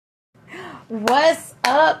What's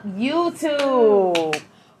up, YouTube?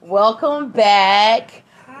 Welcome back.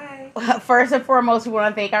 Hi. First and foremost, we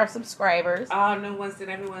want to thank our subscribers. All new ones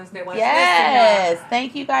and everyone's that wants Yes,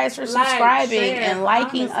 thank you guys for subscribing and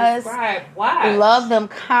liking us. Watch. Love them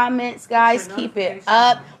comments, guys. Keep it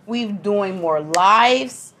up. We're doing more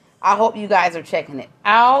lives. I hope you guys are checking it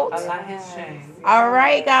out. A lot has changed. All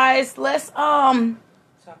right, guys. Let's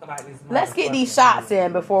Talk about these let's get these shots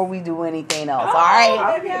in before we do anything else. All right.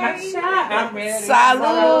 right. Okay. My shot. I'm ready.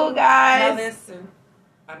 Salud, guys. Now listen,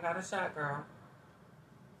 I'm not a shot girl.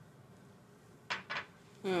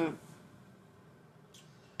 Ooh.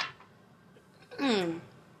 Ooh.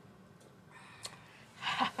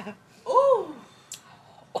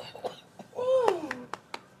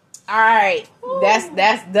 All right,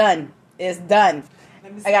 that's done. It's done.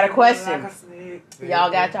 I got a question.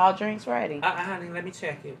 Y'all got y'all drinks ready? Honey, let me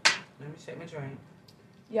check it. Let me check my drink.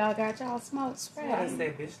 Y'all got y'all smokes ready? I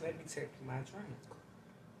said, bitch, let me check my drink.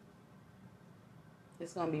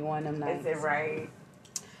 It's gonna be one of them nights. Is it right?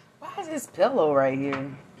 Why is this pillow right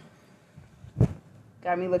here?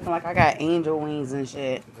 Got me looking like I got angel wings and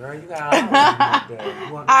shit. Girl, you got all that.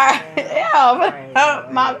 You All right,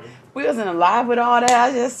 yeah, we wasn't alive with all that.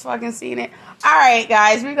 I just fucking seen it. All right,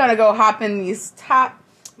 guys, we're gonna go hop in these top.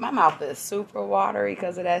 My mouth is super watery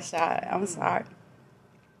because of that shot. I'm sorry.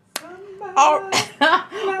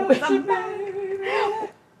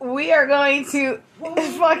 We are going to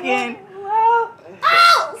fucking.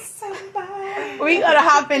 We're gonna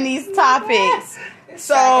hop in these topics.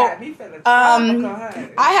 So, I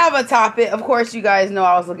have a topic. Of course, you guys know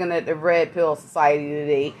I was looking at the Red Pill Society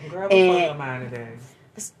today,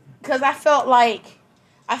 because I felt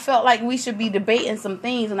like we should be debating some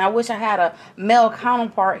things, and I wish I had a male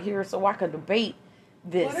counterpart here so I could debate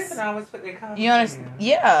this. Well, they can always put their comments. You understand?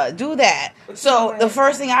 Yeah, do that. So the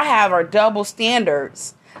first thing I have are double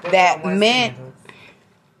standards that men.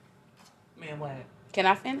 Man, what? Can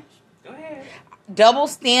I finish? Go ahead. Double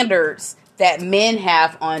standards that men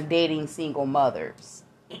have on dating single mothers.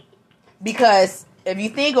 Because if you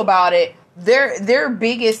think about it, their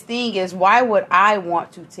biggest thing is, why would I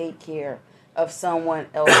want to take care of someone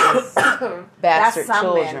else's bastard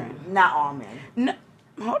children? Men, not all men. No,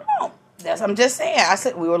 hold on. I'm just saying. I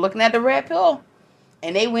said we were looking at the Red Pill,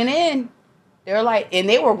 and they went in. They're like, and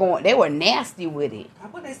they were nasty with it.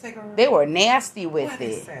 What they say, girl? They were nasty with what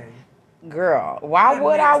it. Say? Girl, why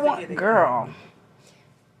would I want, girl?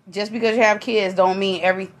 Just because you have kids don't mean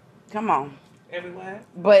come on. Everywhere.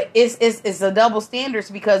 But it's a double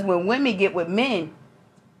standards, because when women get with men,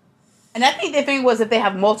 and I think the thing was if they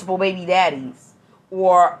have multiple baby daddies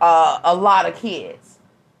or a lot of kids.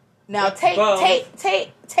 Now take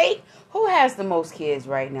who has the most kids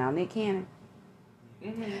right now? Nick Cannon.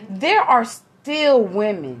 Mm-hmm. There are still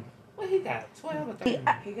women. Well, he got 12 or 13.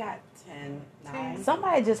 He got 10, 9.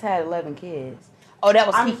 Somebody just had 11 kids. Oh, that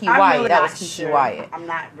was Kiki Wyatt. Really that was Kiki Wyatt. I'm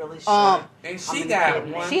not really sure. And she got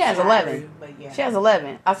one. She has 11. But yeah. She has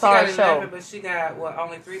 11. I saw her show. 11, but she got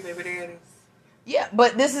only 3 baby daddies. Yeah,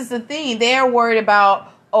 but this is the thing. They're worried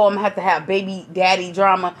about, I'm gonna have to have baby daddy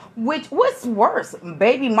drama. What's worse,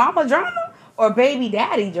 baby mama drama or baby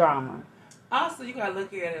daddy drama? Also, you gotta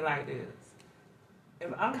look at it like this.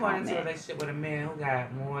 If I'm going into a relationship with a man who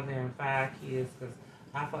got more than 5 kids, because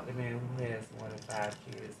I fucked a man who has more than 5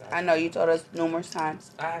 kids. I know you told us numerous times.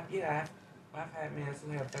 I've had men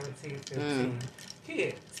who have 13, 15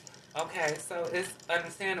 kids. Okay, so it's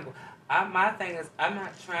understandable. My thing is, I'm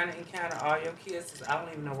not trying to encounter all your kids. I don't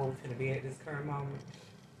even know where we're going to be at this current moment.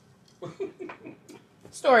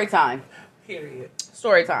 Story time. Period.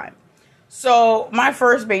 Story time. So, my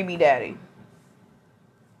first baby daddy,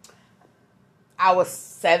 I was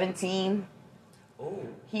 17. Ooh.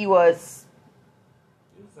 He was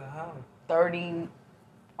a hoe. 30,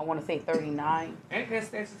 I want to say 39. Ain't that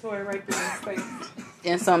statutory right there in space?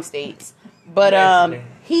 In some states. But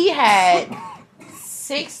he had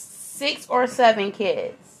six or 7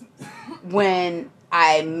 kids when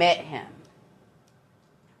I met him.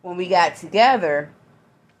 When we got together,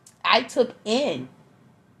 I took in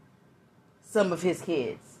some of his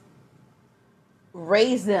kids,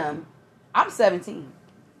 raised them. I'm 17.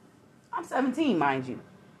 I'm 17, mind you.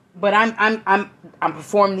 But I'm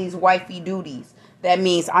performing these wifey duties. That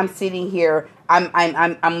means I'm sitting here.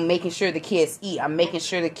 I'm making sure the kids eat. I'm making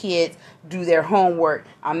sure the kids do their homework.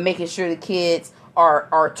 I'm making sure the kids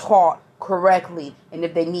are taught correctly. And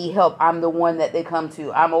if they need help, I'm the one that they come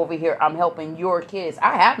to. I'm over here. I'm helping your kids.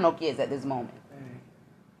 I have no kids at this moment.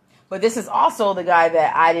 But this is also the guy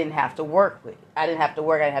that I didn't have to work with. I didn't have to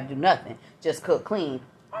work. I didn't have to do nothing. Just cook, clean.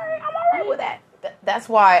 All right, I'm all right with that. That's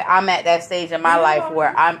why I'm at that stage in my life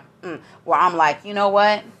where I'm like, you know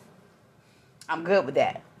what? I'm good with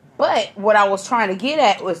that. But what I was trying to get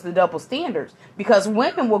at was the double standards. Because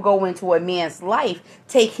women will go into a man's life,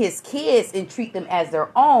 take his kids and treat them as their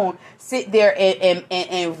own, sit there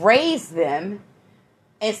and raise them,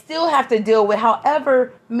 and still have to deal with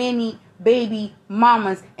however many baby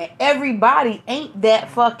mamas, and everybody ain't that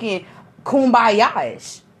fucking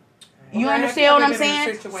kumbaya-ish. You understand what I'm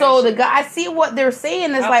saying? So the guy, I see what they're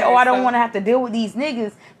saying. It's like, oh, I don't want to have to deal with these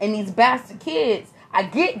niggas and these bastard kids. I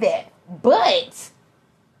get that. But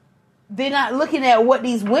they're not looking at what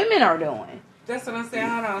these women are doing. That's what I'm saying.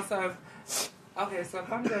 Hold on. So, so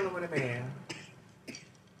if I'm dealing with a man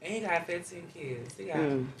and he got 15 kids, he got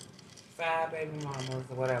 5 baby mamas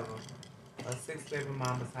or whatever, or 6 baby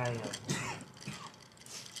mamas, however.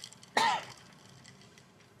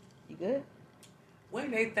 You good?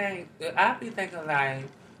 When they think, I be thinking like,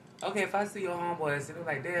 okay, if I see your homeboys and they're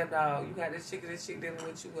like, damn dog, you got this chick dealing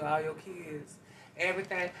with you with all your kids,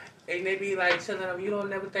 everything, and they be like chilling up, you don't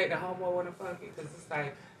never think the homeboy wanna fuck you, because it's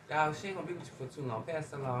like, dog, she ain't gonna be with you for too long.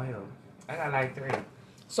 Pass it along him. I got like 3.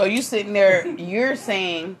 So you sitting there, you're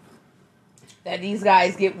saying that these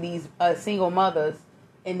guys get these single mothers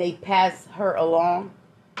and they pass her along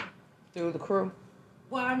through the crew?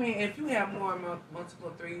 Well, I mean, if you have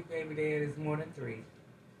multiple 3 baby daddies, more than 3.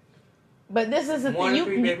 But this is the thing.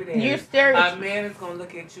 You're stereotyping. A man is gonna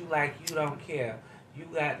look at you like you don't care. You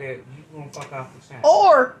got that. You gonna fuck off the chain.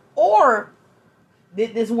 Or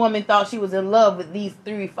did this woman thought she was in love with these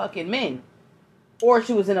 3 fucking men, or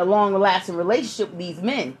she was in a long-lasting relationship with these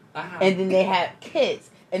men, and then they had kids,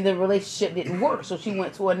 and the relationship didn't work, so she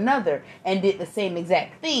went to another and did the same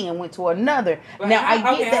exact thing and went to another. But now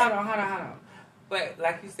I get that. Hold on. But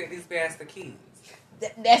like you said, these bastard kids.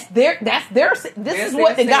 This is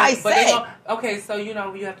what the guy said. Okay, so you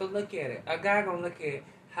know you have to look at it. A guy gonna look at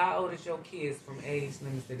how old is your kids from age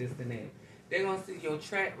limits to this and that. They're gonna see your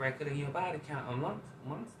track record and your body count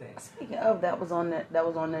amongst that. Speaking of, that was on there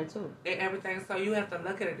too. And everything. So you have to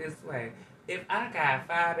look at it this way. If I got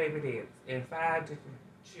 5 baby daddies and 5 different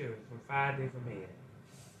children from 5 different men.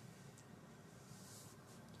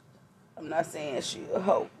 I'm not saying she a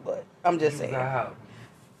hoe, but I'm just saying. A hoe.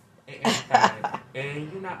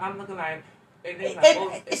 And you know, I'm looking like, and they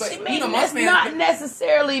like, that's not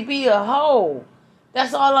necessarily be a hoe.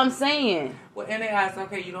 That's all I'm saying. Well, and they ask,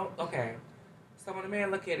 okay. So when a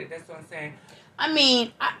man look at it, that's what I'm saying. I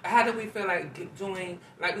mean, how do we feel like doing,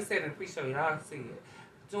 like we said in the pre-show, y'all see it,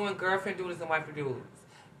 doing girlfriend duties and wife duties?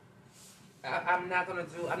 I'm not gonna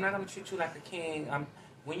treat you like a king.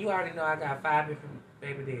 When you already know I got 5 different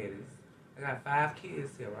baby daddies. I got 5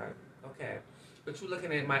 kids here, right? Okay. But you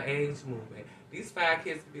looking at my age movement. These 5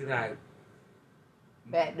 kids could be like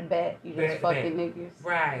back to back. You just fucking niggas.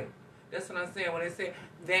 Right. That's what I'm saying. When they say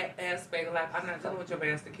that aspect, like, I'm not dealing with your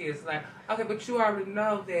bastard kids. Like, okay, but you already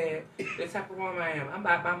know that the type of woman I am. I'm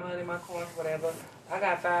about my money, my coins, whatever. I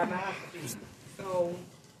got 5 mouths to feed. So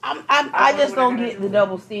I just don't get the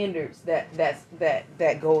double standards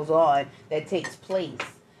that goes on, that takes place.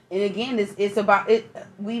 And again, it's about it.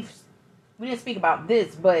 We didn't speak about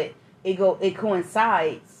this, but it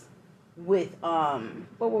coincides with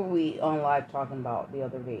what were we on live talking about the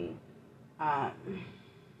other day?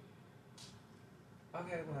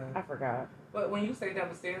 Okay, well, I forgot. But when you say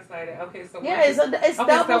double standards like that, okay, so yeah, it's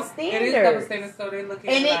double standards. It is double standards, so they look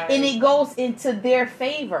at and it goes into their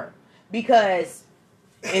favor, because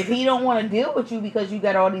if he don't want to deal with you because you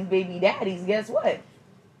got all these baby daddies, guess what?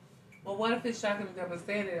 Well, what if it's shocking to double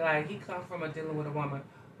standard? Like, he come from dealing with a woman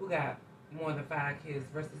who got more than 5 kids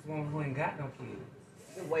versus one who ain't got no kids.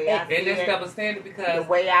 The way I see it, it's double standard because the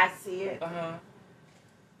way I see it.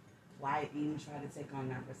 Why even try to take on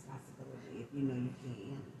that responsibility if you know you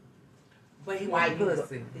can't? But he want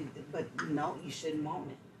pussy. But no, you shouldn't want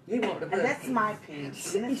it. He want the pussy. And that's my opinion.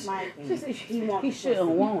 That's my opinion. He shouldn't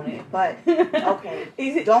want it. But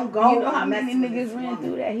okay, don't go. You know how many niggas ran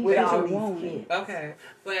through that? He shouldn't want it. Okay,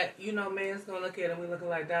 but you know, man's gonna look at him. We looking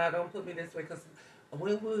like, dog, don't put me this way, because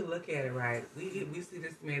when we look at it, right, we see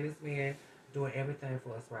this man doing everything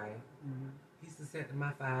for us, right? Mm-hmm. He's to send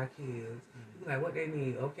my 5 kids. Mm-hmm. Like, what they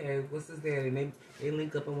need? Okay, what's his daddy? And they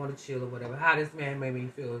link up and want to chill or whatever. How this man made me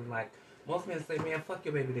feel like, most men say, man, fuck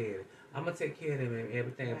your baby daddy. I'm going to take care of him and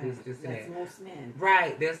everything. Right. This and that. That's most men.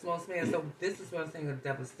 Right, that's most men. So this is what I'm saying, a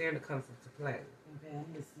double standard comes into play. Okay, I'm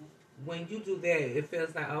listening. When you do that, it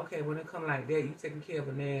feels like, okay, when it come like that, you taking care of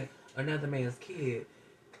another man's kid.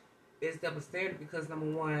 It's double standard because, number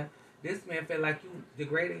one, this man feel like you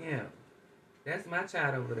degrading him. That's my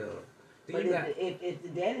child over there. But if the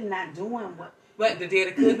daddy not doing what But the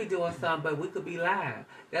daddy could be doing something, but we could be lying.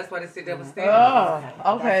 That's why they said double standard.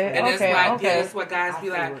 Oh, okay, And that's okay, why, okay. yeah, that's what guys be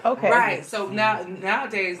like. Okay. Right. So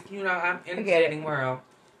nowadays, you know, I'm in the dating world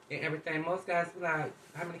and everything. Most guys be like,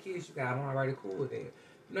 "How many kids you got?" I'm already cool with it.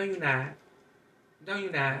 No, you're not. No,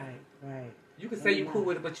 you're not. Right. You can say you're cool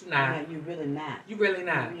with it, but you're not. No, you're really not. You really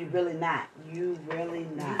not. You really not. You really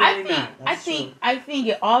not. I think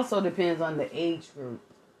it also depends on the age group.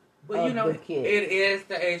 But you know, the kids. it is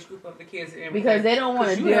the age group of the kids. And because they don't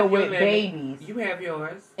want to deal with babies. You have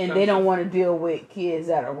yours. And they don't want to deal with kids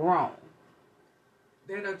that are grown.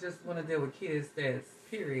 They don't just want to deal with kids that's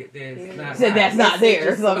period. That's not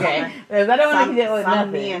theirs. Okay. I don't want to deal with some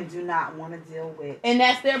nothing. men do not want to deal with. And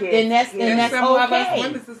that's their. kids. And that's okay.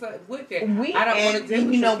 Women with it. I don't want to deal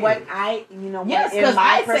with you know what? kids. Yes, in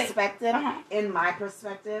my I perspective, say, in my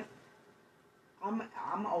perspective, I'm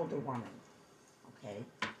an older woman. Okay.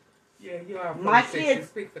 Yeah, you are. My kids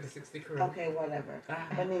speak for the 60 crew. Okay, whatever.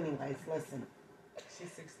 But anyways, listen.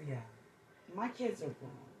 She's 60, yeah. My kids are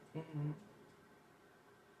grown. Mm-hmm.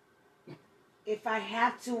 If I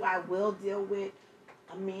have to, I will deal with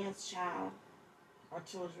a man's child or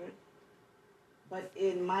children. But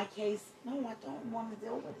in my case, no, I don't want to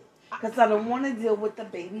deal with it. Because I don't want to deal with the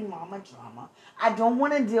baby mama drama. I don't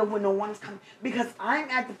want to deal with no one's coming. Because I'm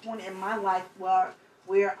at the point in my life where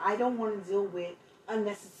I don't want to deal with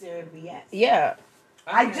unnecessary BS. Yeah.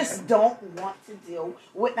 I just don't want to deal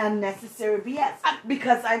with unnecessary BS.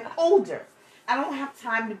 Because I'm older. I don't have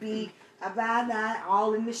time to be about that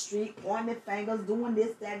all in the street, pointing fingers, doing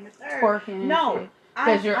this, that, and the third. Twerking. No.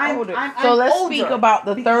 Because you're older. So let's speak about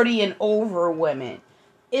the 30 and over women.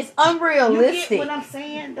 It's unrealistic. You get what I'm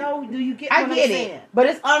saying, though? Do you get what I'm saying? I get it. But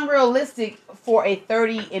it's unrealistic for a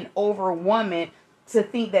 30 and over woman to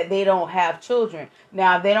think that they don't have children.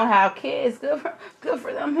 Now, if they don't have kids, good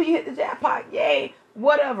for them. You hit the jackpot. Yay.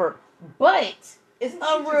 Whatever. But it's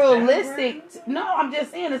unrealistic. No, I'm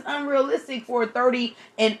just saying it's unrealistic for a 30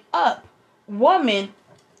 and up woman,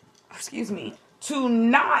 to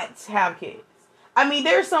not have kids. I mean,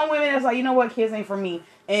 there's some women that's like, you know what, kids ain't for me.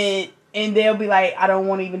 And they'll be like, I don't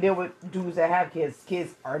want to even deal with dudes that have kids.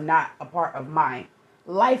 Kids are not a part of my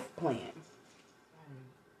life plan.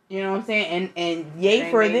 You know what I'm saying? And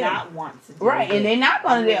yay for them. They not want to deal right, with and they're not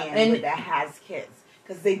going to deal. And that has kids.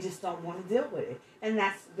 Because they just don't want to deal with it. And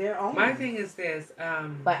that's their own. My thing is this.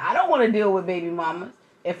 But I don't want to deal with baby mamas.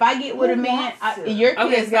 If I get with a man, your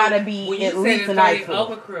kids got to be at least an IQ.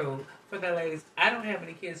 Over crew for the ladies, I don't have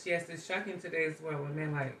any kids. Yes, it's shocking today's world when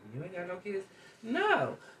men like, you ain't got no kids?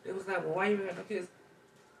 No. It was like, well, why you ain't got no kids?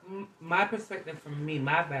 My perspective from me,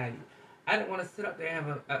 my value, I don't want to sit up there and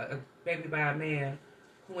have a baby by a man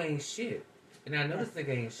who ain't shit. And I know this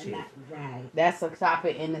nigga ain't shit. Right. That's a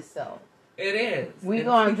topic in itself. It is. We're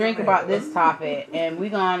going to drink about this topic, and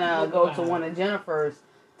we're going to go to one of Jennifer's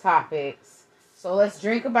topics. So let's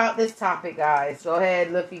drink about this topic, guys. Go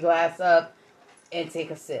ahead, lift your glass up, and take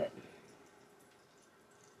a sip.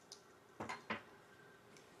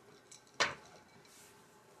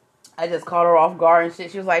 I just caught her off guard and shit.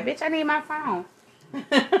 She was like, bitch, I need my phone.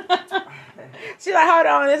 She's like, hold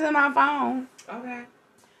on, this is my phone. Okay.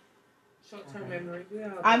 Short-term memory.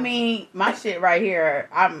 I mean, my shit right here,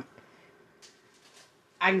 I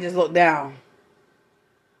can just look down.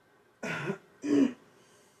 The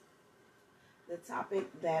topic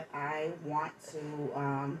that I want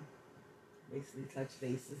to basically touch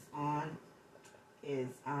bases on is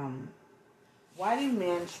why do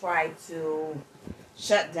men try to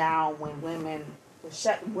shut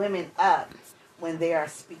women up when they are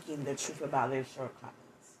speaking the truth about their shortcomings?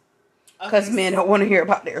 Because men don't want to hear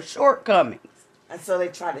about their shortcomings. And so they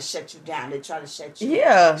try to shut you down. They try to shut you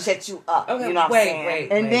up. Okay, you know what I'm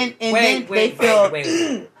saying? Then they feel...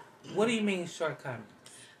 What do you mean shortcomings?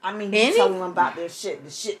 I mean, you tell them about their shit, the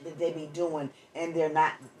shit that they be doing, and they're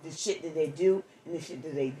not, the shit that they do, and the shit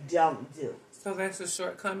that they don't do. So that's a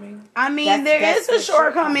shortcoming? I mean, there is a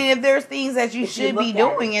shortcoming if there's things that you should be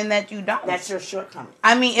doing and that you don't. That's your shortcoming.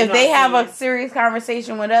 I mean, if they have a serious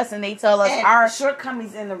conversation with us and they tell us our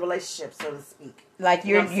shortcomings in the relationship, so to speak. Like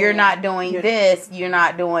you're not doing this, you're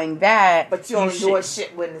not doing that. But you only do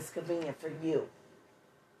shit when it's convenient for you.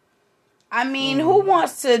 I mean, who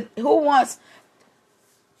wants to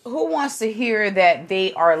hear that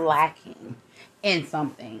they are lacking in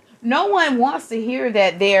something? No one wants to hear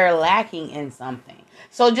that they are lacking in something.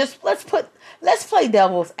 So just let's play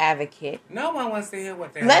devil's advocate. No one wants to hear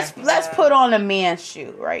what they're Let's put on a man's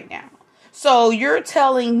shoe right now. So you're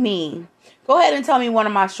telling me, go ahead and tell me one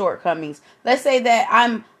of my shortcomings. Let's say that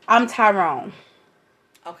I'm Tyrone.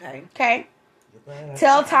 Okay. Okay.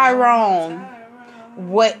 Tell Tyrone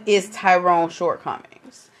what is Tyrone's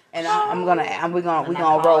shortcomings. and we're gonna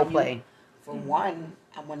call role you, play. For one,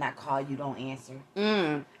 when I call you, don't answer,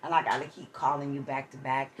 and I gotta keep calling you back to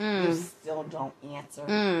back. You still don't answer.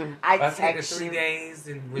 I text 3 days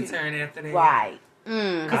and return after that. Right.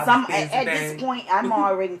 Because at this point, I'm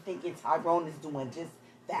already thinking Tyrone is doing just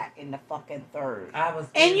that in the fucking third.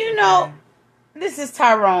 And you know, this is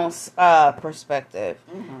Tyrone's perspective.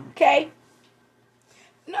 Okay.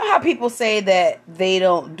 You know how people say that they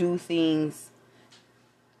don't do things,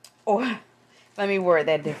 or let me word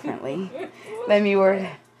that differently. Let me word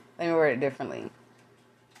it differently.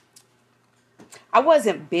 I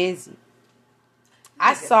wasn't busy.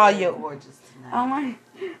 I saw you. Gorgeous tonight. Oh my!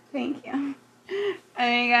 Thank you. Oh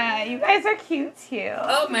my god, you guys are cute too.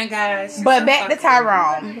 Oh my gosh. But back to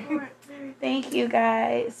Tyrone. Thank you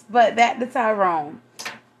guys. But back to Tyrone.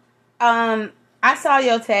 I saw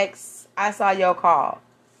your text. I saw your call.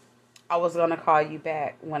 I was gonna call you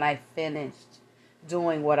back when I finished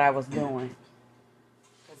doing what I was doing.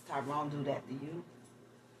 Does Tyrone do that to you?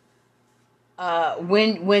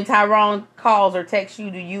 When Tyrone calls or texts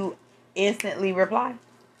you, do you instantly reply?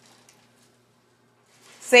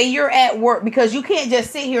 Say you're at work, because you can't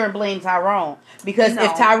just sit here and blame Tyrone. Because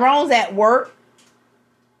if Tyrone's at work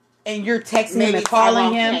and you're texting him and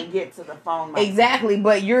calling him, can't get to the phone. Exactly,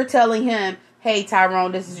 but you're telling him, "Hey,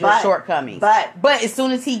 Tyrone, this is your shortcomings." But as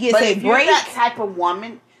soon as he gets a break, you're that type of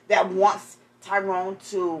woman that wants Tyrone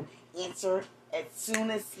to answer as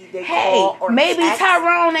soon as they call or maybe text.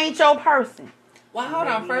 Tyrone ain't your person. Well, hold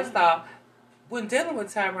on. First off, when dealing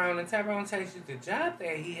with Tyrone, and Tyrone tells you the job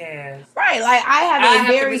that he has, right? Like I have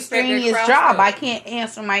a very strenuous job. I can't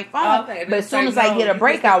answer my phone, but as soon as I get a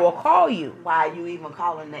break, I will call you. Why are you even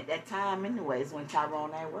calling at that time, anyways? When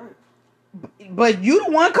Tyrone at work, but you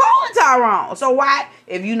the one calling Tyrone. So why,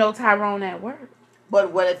 if you know Tyrone at work?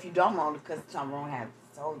 But what if you don't know because Tyrone has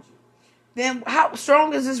told you? Then how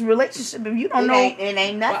strong is this relationship if you don't know? It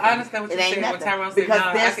ain't nothing. Well, I understand what you're saying. When Tyrone said,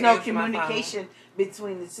 because there's no communication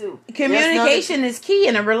between the two. Communication is key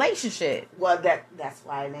in a relationship. Well, that's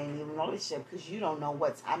why it ain't even a relationship, because you don't know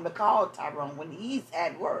what time to call Tyrone when he's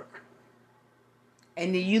at work.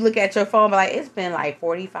 And then you look at your phone, but like it's been like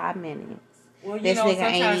 45 minutes. Well, this nigga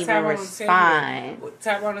ain't even respond.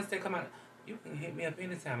 Tyrone will still come out. You can hit me up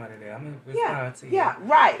any time out of there. I'm gonna respond to you. Yeah,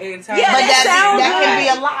 right. And but that can be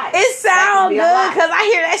a lie. It sounds good because I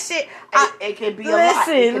hear that shit. It can be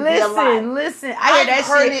a lie. Listen. I hear that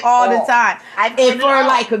shit all the time. And for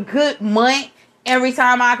like a good month, every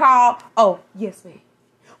time I call, oh yes, babe,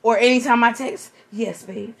 or anytime I text, yes,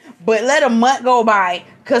 babe. But let a month go by,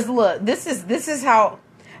 cause look, this is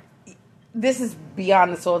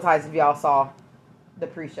Beyond the Soul Ties. If y'all saw the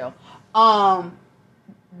pre-show,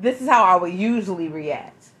 this is how I would usually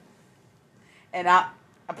react. And I'm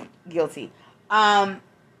guilty.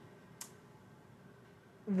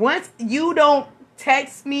 Once you don't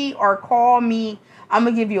text me or call me, I'm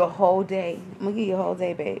going to give you a whole day. I'm going to give you a whole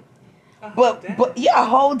day, babe. But yeah, a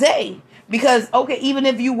whole day. Because, okay, even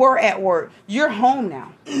if you were at work, you're home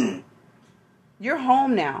now. You're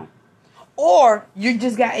home now. Or you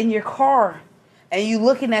just got in your car and you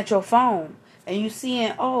looking at your phone and you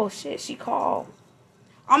seeing, oh shit, she called.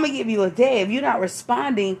 I'm going to give you a day. If you're not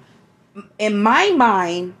responding, in my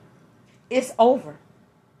mind, it's over.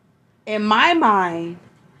 In my mind,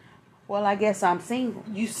 well, I guess I'm single.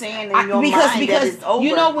 You saying in your mind that it's over.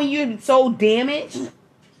 You know when you're so damaged,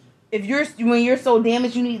 when you're so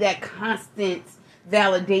damaged, you need that constant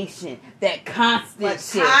validation, that constant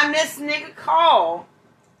shit. Time this nigga call,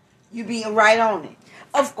 you being right on it.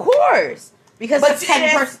 Of course. Because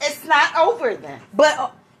it's not over then.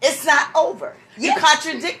 But it's not over. You're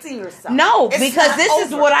contradicting yourself. No, because this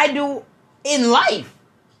is what I do in life.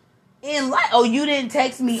 Oh, you didn't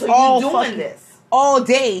text me all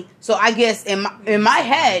day. So I guess in my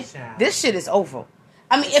head, this shit is over.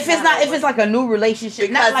 I mean, if it's like a new relationship,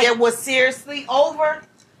 because it was seriously over,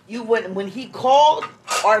 you wouldn't. When he called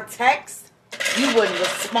or text, you wouldn't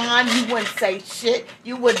respond. You wouldn't say shit.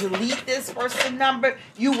 You would delete this person's number.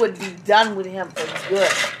 You would be done with him for good.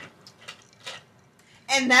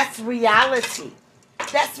 And that's reality.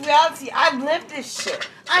 That's reality. I live this shit.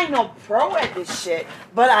 I ain't no pro at this shit,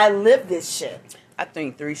 but I live this shit. I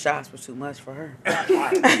think 3 shots was too much for her. We're gonna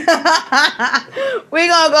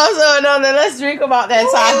go to another. Let's drink about that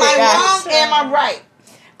topic. Am I wrong? Am I right?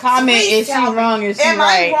 Comment, is she wrong? Is she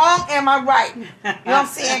right? Am I wrong? Am I right? You know what I'm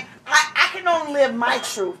saying? I can only live my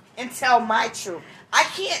truth and tell my truth. I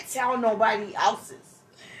can't tell nobody else's.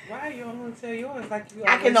 Why you only tell yours? Like you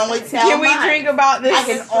I can only tell mine. Can we drink about this? I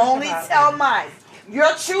can only tell mine.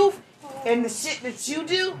 Your truth and the shit that you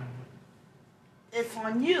do it's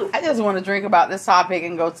on you. I just want to drink about this topic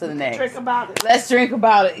and go to the next. Drink about it. Let's drink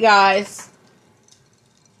about it, guys.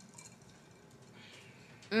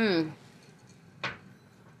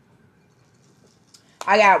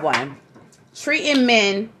 I got one. Treating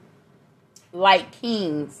men like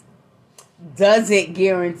kings doesn't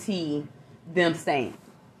guarantee them staying.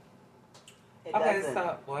 Okay,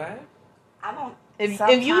 so what? I don't.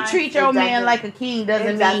 If you treat your man like a king,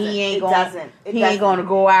 doesn't mean he ain't going to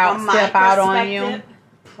go out, From step out on you.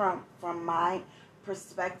 From my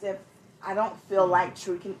perspective, I don't feel like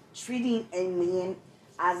treating a man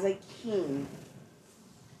as a king.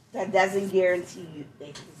 That doesn't guarantee you that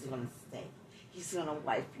he's going to stay. He's going to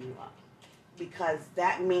wipe you up, because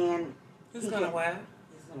that man. Who's going to what?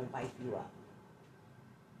 He's going to wipe you up.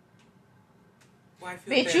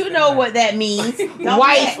 Bitch, you know what that means. Don't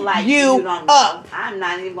Wipe like you don't up. know. I'm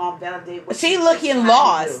not even going to validate what She she's looking trying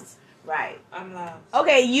lost. to do. Right. I'm lost.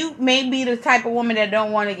 Okay, you may be the type of woman that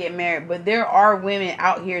don't want to get married, but there are women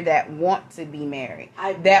out here that want to be married.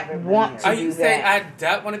 That want to Are do you that. saying I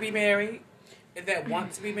don't want to be married? And that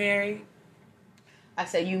want to be married? I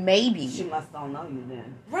said you may be. She must don't know you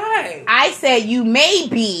then. Right. I said you may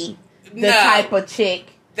be the type of chick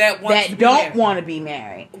that don't want to be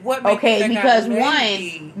married. What makes okay, you think because I may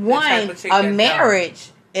be the one, type of chick a that marriage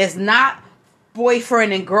is not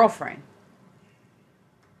boyfriend and girlfriend.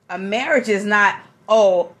 A marriage is not,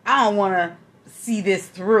 oh, I don't want to see this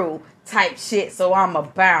through type shit, so I'm a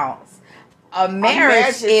bounce. A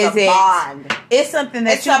marriage is a bond. It's something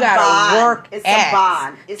that you gotta work it's at. A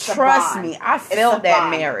bond. It's Trust a bond. me, I felt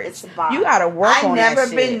that marriage. It's a bond. You gotta work on that shit.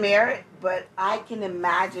 I've never been married, but I can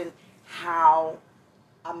imagine how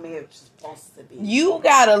a marriage is supposed to be. You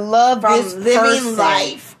gotta love From this living person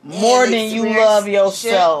life more than you love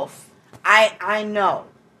yourself. I know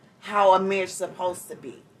how a marriage is supposed to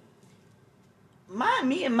be.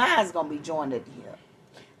 Me and mine's gonna be joined at the hip.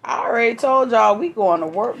 I already told y'all we going to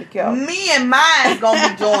work together. Me and mine's gonna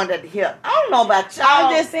be joined at the hip. I don't know about y'all.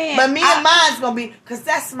 I'm just saying, but me and mine's gonna be, because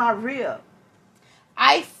that's my rib.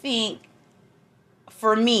 I think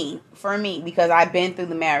for me, because I've been through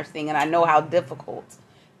the marriage thing and I know how difficult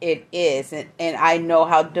it is, and I know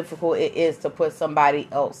how difficult it is to put somebody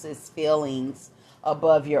else's feelings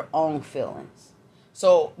above your own feelings.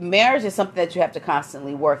 So marriage is something that you have to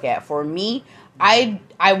constantly work at. For me, I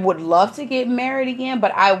would love to get married again,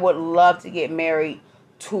 but I would love to get married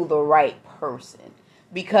to the right person.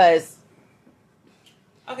 Because...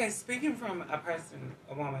 Okay, speaking from a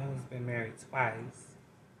woman who's been married twice,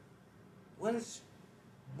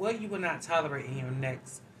 what you would not tolerate in your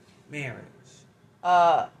next marriage?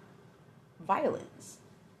 Violence.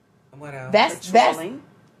 What else? That's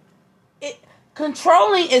it.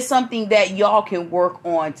 Controlling is something that y'all can work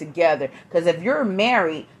on together. Because if you're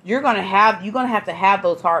married, you're gonna have to have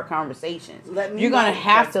those hard conversations. You're gonna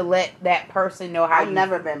have to let that person know how. I've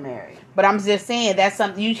never been married, but I'm just saying that's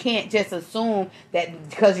something you can't just assume that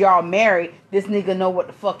because y'all married, this nigga know what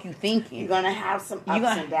the fuck you thinking. You're gonna have some ups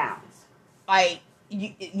and downs. Like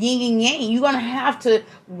yin and yang. You're gonna have to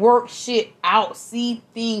work shit out, see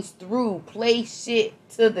things through, play shit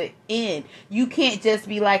to the end. You can't just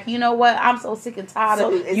be like, you know what? I'm so sick and tired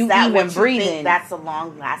of you even breathing. Think that's a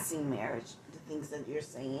long-lasting marriage. The things that you're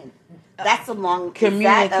saying. That's a long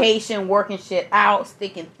communication, working shit out,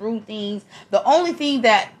 sticking through things. The only thing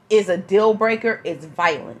that is a deal breaker is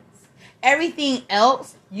violence. Everything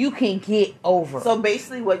else you can get over. So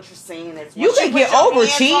basically, what you're saying is you can get over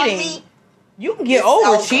cheating. You can get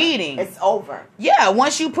over cheating. It's over. Yeah,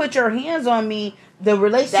 once you put your hands on me, the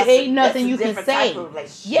relationship ain't nothing you can say.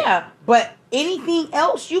 Yeah, but anything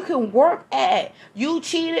else you can work at. You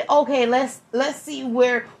cheated, okay, let's see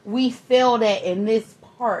where we failed at in this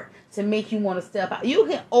part to make you want to step out. You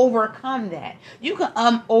can overcome that. You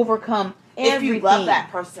can overcome everything. If you love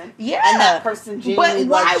that person. Yeah. And that person genuinely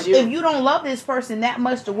loves you. If you don't love this person that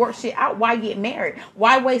much to work shit out, why get married?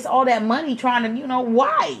 Why waste all that money trying to,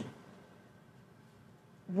 why?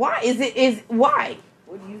 Why why?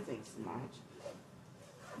 What do you think, Samaj?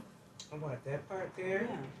 What, that part there?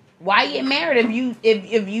 Yeah. Why get married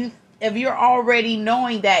if you're already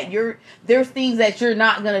knowing that there's things that you're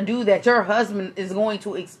not gonna do that your husband is going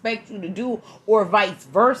to expect you to do, or vice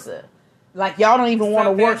versa? Like y'all don't even want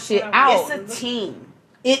to work shit out. It's a team.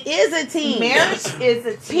 It is a team. Marriage is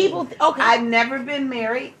a team. Okay. I've never been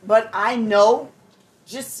married, but I know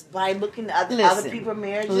just by looking at other people's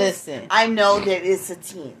marriages, I know that it's a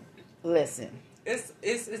team. Listen.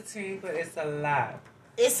 It's a team, but it's a lot.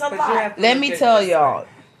 It's a lot. Let me tell y'all.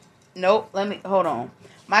 Nope. Hold on.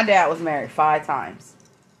 My dad was married 5 times.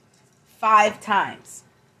 5 times.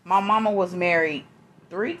 My mama was married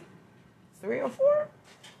 3 or 4.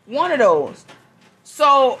 One of those.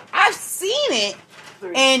 So I've seen it,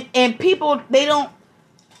 and people, they don't.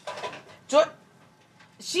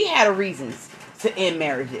 She had a reasons to end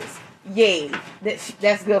marriages. Yay,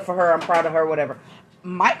 that's good for her. I'm proud of her. Whatever.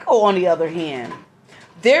 Michael, on the other hand,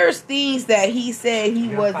 there's things that he said he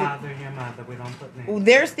wasn't. Your father, your mother. We don't put names.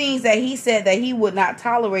 There's things that he said that he would not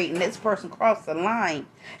tolerate, and this person crossed the line,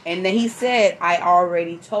 and then he said, "I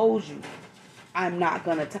already told you, I'm not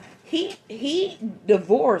gonna." He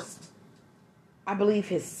divorced, I believe,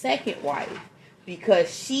 his second wife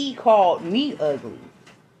because she called me ugly.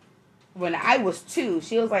 When I was 2,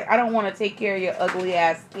 she was like, "I don't want to take care of your ugly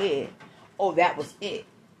ass kid." Oh, that was it.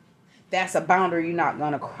 That's a boundary you're not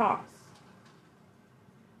gonna cross.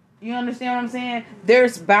 You understand what I'm saying?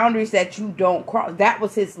 There's boundaries that you don't cross. That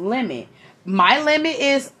was his limit. My limit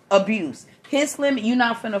is abuse. His limit, you're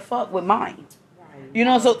not finna fuck with mine. Right. You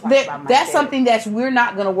know, so that's something that we're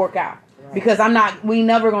not gonna work out. Right. Because we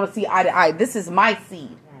never gonna see eye to eye. This is my seed.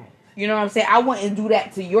 Right. You know what I'm saying? I wouldn't do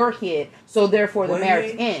that to your kid, so therefore the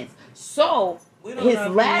marriage ends. So his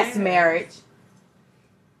last marriage,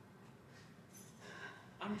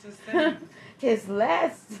 I'm just saying. His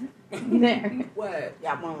last marriage. What?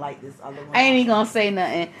 Y'all won't like this other one. I ain't even gonna say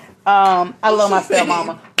nothing. I love my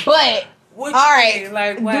stepmama, but all right.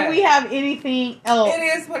 Like, what? Do we have anything else? It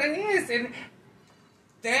is what it is, and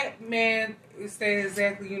that man said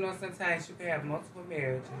exactly. You know, sometimes you can have multiple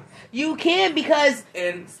marriages. You can because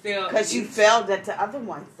you failed at the other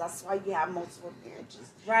ones. That's why you have multiple marriages.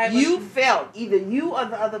 Right? You failed. Either you or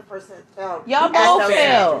the other person failed. Y'all both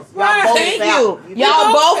failed. Thank you.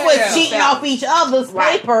 Y'all both was cheating off each other's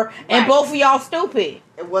paper, and both of y'all stupid.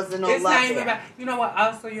 It wasn't no love. It's not even about. You know what?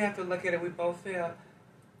 Also, you have to look at it. We both failed.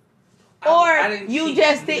 Or you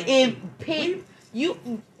just didn't pick.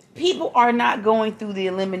 People are not going through the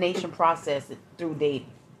elimination process through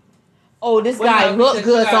dating. Oh, this guy looked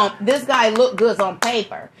good on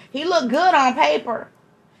paper. He looked good on paper.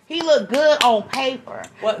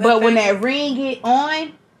 But when that ring get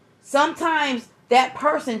on, sometimes that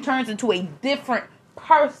person turns into a different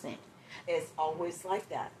person. It's always like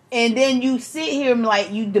that. And then you sit here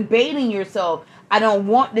like you debating yourself. I don't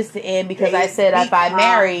want this to end because I said if I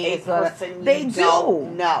marry, it's gonna. They do.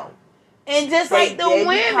 No. And just like the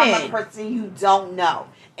women, become a person you don't know,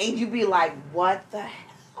 and you be like, "What the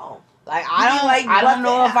hell?" Like I don't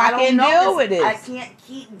know if I can deal with this. I can't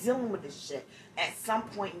keep dealing with this shit. At some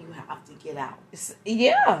point, you have to get out.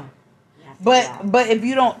 Yeah, but if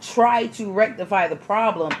you don't try to rectify the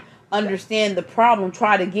problem, understand the problem,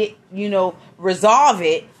 try to get resolve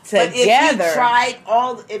it together.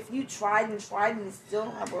 But if you tried and it's still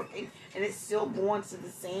not working, and it's still going to the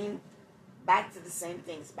same. Back to the same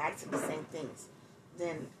things,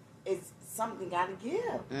 then it's something got to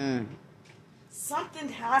give. Something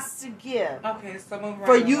has to give. Okay,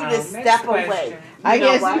 for you to step away. I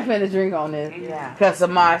guess you finna drink on this. Yeah. Because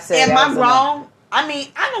Samar said, am I wrong? I mean,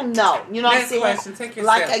 I don't know. You know what I'm saying? Question. Take your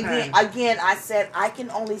again, I said I can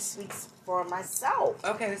only speak for myself.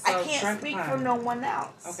 Okay, so I can't speak for no one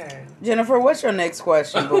else. Okay. Jennifer, what's your next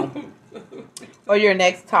question, boo? Or your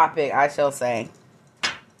next topic, I shall say.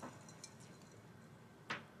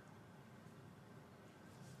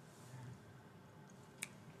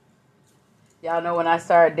 Y'all know when I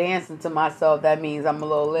start dancing to myself, that means I'm a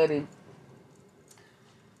little litty.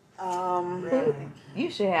 Really?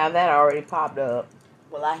 You should have that already popped up.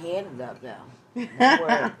 Well, I had it up now.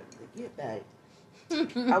 Get back.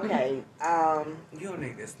 Okay. You don't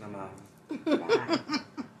need this no more.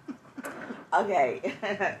 Okay.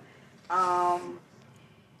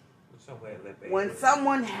 When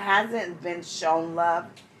someone hasn't been shown love,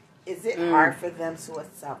 is it hard for them to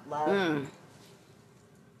accept love?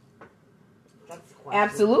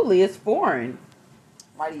 Absolutely, it's foreign.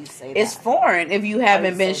 Why do you say that? It's foreign if you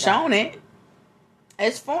haven't been shown it.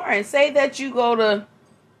 It's foreign. Say that you go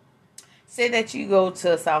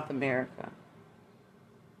to South America.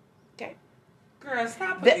 Okay. Girl,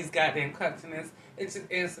 stop with these goddamn cuts in this. It's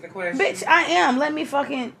just answer the question. Bitch, I am. Let me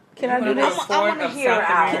fucking. Can I do this? I want to hear her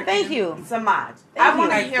out. Thank you, Samaj. I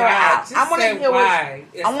want to hear her out. I want to hear why.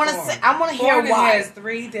 I want to hear why. Has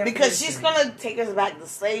 3 definitions. Because she's gonna take us back to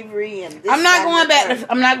slavery and. I'm not going back.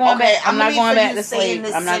 I'm not going back. I'm not going back to slave.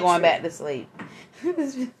 I'm not going back to slave.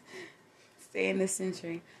 Stay in this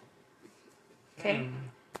century. Okay.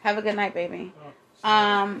 Have a good night, baby. Good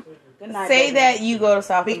night. Say baby. That you go to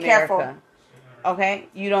South America. Be careful. Okay.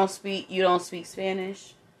 You don't speak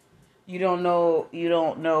Spanish. You don't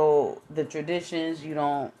know the traditions. You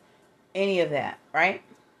don't any of that, right?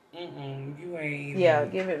 You ain't. Yeah,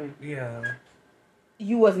 give it. Yeah.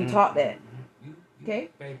 You wasn't taught that. Okay.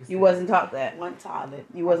 You wasn't taught that. One taught it.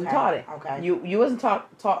 You wasn't taught it. Okay. You wasn't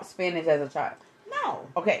taught Spanish as a child. No, No.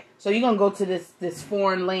 Okay, so you're gonna go to this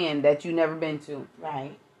foreign land that you never been to,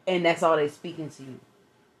 Right. and that's all they speaking to you.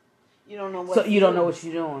 You don't know what. So you don't know what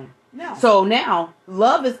you're doing. No. So now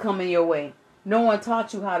love is coming your way. No one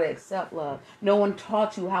taught you how to accept love. No one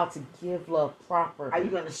taught you how to give love properly. Are you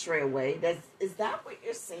going to stray away? Is that what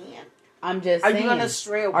you're saying? I'm just Are saying. you going to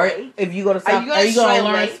stray away? If you go to South, are you stray going to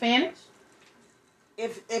learn away? Spanish?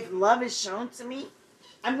 If love is shown to me,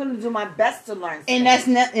 I'm going to do my best to learn And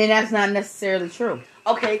Spanish. that's not necessarily true.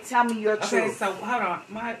 Okay, tell me your truth. Okay, so hold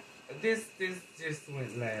on. This just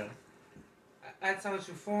went left. I told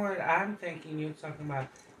you foreign. I'm thinking you're talking about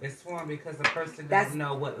it's foreign because the person doesn't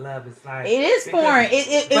know what love is like. It is foreign.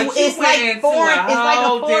 It's like foreign. It's like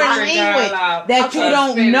a foreign language that you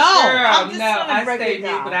don't Spanish know. Girl, no, I break stay it mute,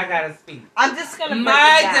 down. but I gotta speak. I'm just going to break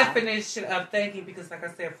My it down. definition of thinking, because like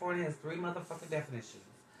I said, foreign has 3 motherfucking definitions.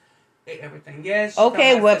 Everything. Yes.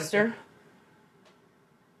 Okay, Webster.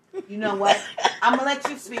 You know what? I'm going to let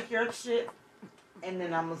you speak your shit, and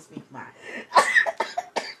then I'm going to speak mine.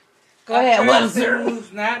 Go ahead, Webster.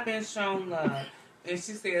 Who's not been shown love, and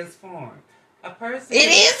she says foreign. A person. It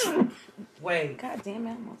is. Wait. God damn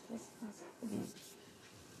it!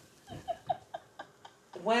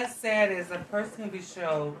 What's sad is a person can be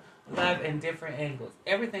shown love in different angles.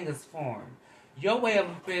 Everything is foreign. Your way of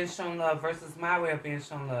being shown love versus my way of being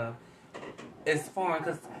shown love is foreign,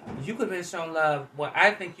 because you could have been shown love. Well,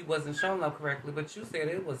 I think you wasn't shown love correctly, but you said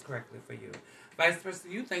it was correctly for you. Vice versa,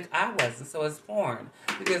 you think I wasn't, so it's foreign.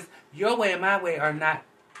 Because your way and my way are not,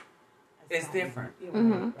 it's different.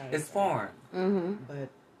 Mm-hmm. It's foreign. Mm-hmm. But,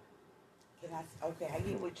 okay, I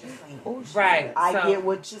get what you're saying. Oh, Right. I so, get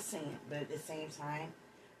what you're saying, but at the same time,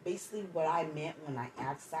 basically what I meant when I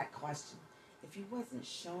asked that question, if you wasn't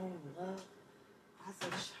shown love as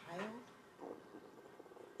a child,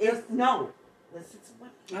 listen to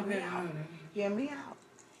what. Hear me out.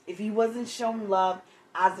 If you wasn't shown love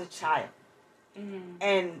as a child,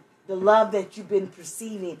 and the love that you've been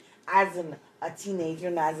perceiving as a teenager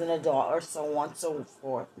and as an adult, or so on and so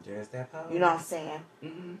forth, there's that power. you know what I'm saying?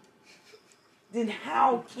 Mm-hmm. Then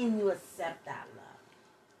how can you accept that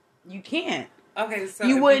love? You can't. Okay, so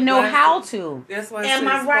You wouldn't know how to. That's why Am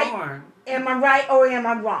I it's right? foreign. Am I right or am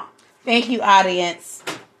I wrong? Thank you, audience.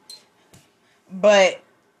 But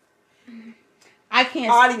I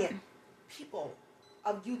can't. Audience, people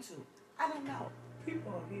of YouTube, I don't know.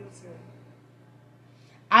 People abuse it.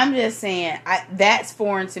 I'm just saying that's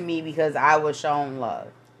foreign to me because I was shown love.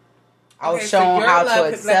 I was Okay, so shown your how love to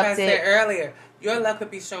could, accept like I said it. earlier, your love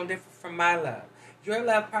could be shown different from my love. Your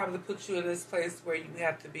love probably puts you in this place where you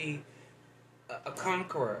have to be a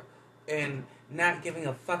conqueror and not giving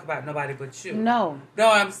a fuck about nobody but you. No,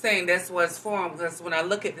 I'm saying that's what's foreign, because when I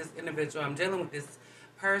look at this individual, I'm dealing with this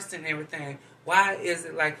person and everything. Why is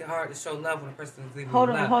it like hard to show love when a person is leaving hold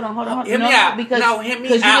you on. Hear me No, out. because hear me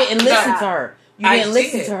you out. didn't listen to her. You I didn't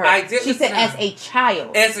listen did. to her. I did She listen said to as her. a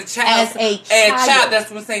child. As a child. As a child. That's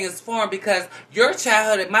what I'm saying is foreign, because your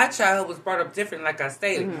childhood and my childhood was brought up different, like I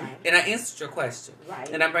stated. Mm-hmm. And I answered your question. Right.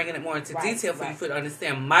 And I'm bringing it more into Right, detail for right. you to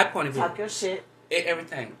understand my point of view. Talk your shit.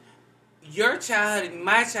 Everything. Your childhood and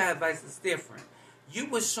my childhood advice is different. You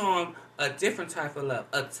was shown a different type of love,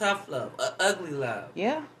 a tough love, a ugly love.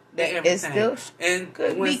 Yeah. And It's everything. still and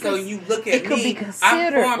could when be so cons- you look it at could me, be I'm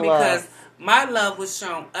considered foreign love. because my love was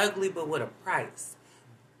shown ugly but with a price.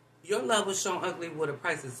 Your love was shown ugly with a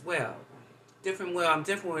price as well. I'm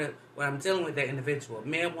different with when I'm dealing with that individual,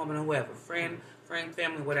 man, woman, or whoever, friend,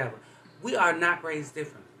 family, whatever. We are not raised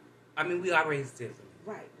different. I mean, we are raised different.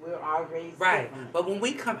 Right. We're all raised Right. differently. But when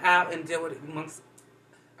we come out and deal with it amongst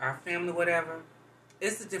our family, whatever,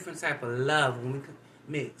 it's a different type of love when we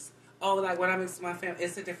mix. Oh, like when I mix with my family,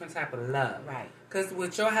 it's a different type of love. Right. Because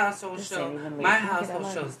with your household This show, ain't even my late. Look at household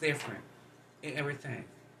that show is different in everything.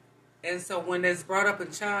 And so when it's brought up in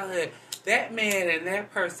childhood, that man and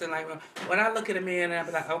that person, like when I look at a man, I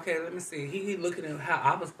be like, okay, let me see. He looking at how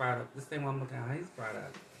I was brought up, the same way I'm looking at how he's brought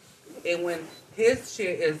up. And when his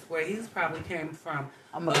shit is where he's probably came from,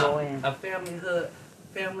 I'm gonna go in. a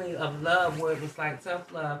family of love where it was like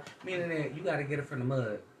tough love, meaning that you got to get it from the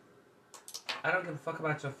mud. I don't give a fuck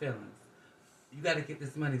about your feelings. You got to get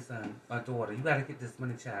this money, son, my daughter. You got to get this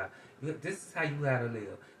money, child. This is how you got to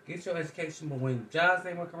live. Get your education, but when jobs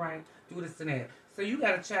ain't working right, do this and that. So you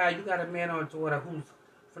got a child, you got a man or a daughter who's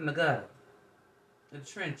from the gutter, the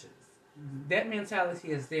trenches. Mm-hmm. That mentality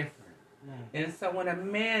is different. Yeah. And so when a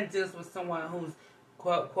man deals with someone who's,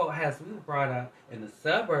 quote, quote, has we were brought up in the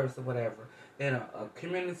suburbs or whatever, in a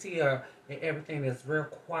community or in everything that's real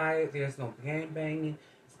quiet, there's no gang banging,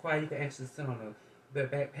 it's quiet, you can actually sit on the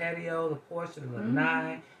back patio, the porch, the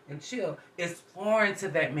lanai, and chill. It's foreign to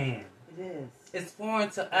that man. It is. It's foreign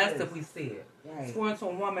to us if we see it. Right. It's foreign to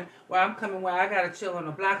a woman where I'm coming where I gotta chill on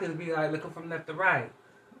the block and be like looking from left to right.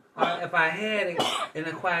 If I had it in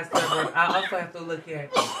a quiet suburb, I also have to look at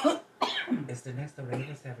is the next door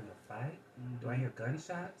neighbors having a fight? Do I hear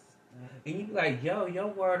gunshots? And you be like, yo, your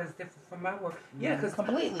word is different from my word. Yeah, because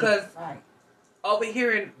Completely. Because Right. over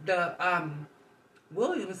here in the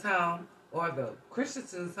Williams home or the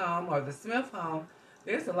Christensen's home or the Smith home,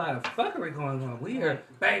 there's a lot of fuckery going on. We hear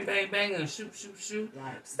bang, bang, bang, and shoot, shoot, shoot.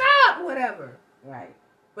 Right. Stop, whatever. Right.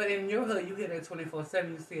 But in your hood, you hear that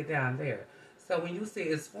 24/7. You see it down there. So when you see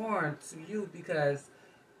it's foreign to you because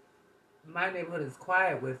my neighborhood is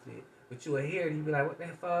quiet with it, but you will hear it and you be like, what the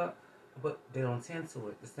fuck? But they don't tend to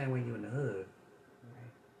it the same way you in the hood.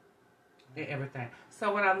 And everything.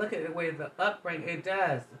 So when I look at the way the upbringing, it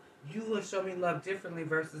does. You will show me love differently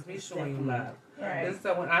versus me showing you love. Right. And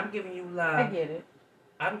so when I'm giving you love, I get it.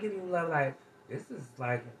 I'm giving you love like this is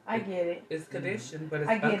like I get it. it's conditioned, but it's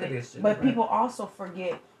I get unconditioned. it. But right? people also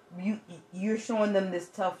forget you're showing them this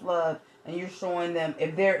tough love, and you're showing them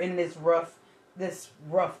if they're in this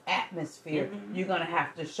rough atmosphere, you're gonna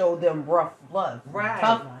have to show them rough love,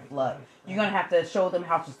 tough love. You're gonna have to show them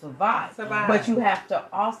how to survive. But you have to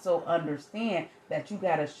also understand that you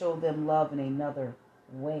gotta show them love in another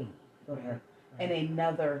way. In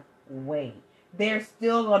another way. They're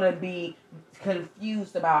still gonna be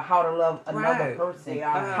confused about how to love another person. They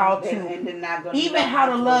are. How to and they're not gonna even know how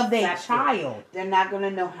to love their accept it. child. They're not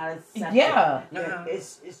gonna know how to accept Yeah. it.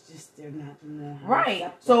 It's just they're not gonna know how to Right.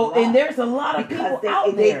 accept So love. and there's a lot of because people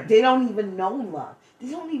out there. they don't even know love.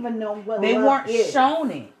 They don't even know what They love weren't is. shown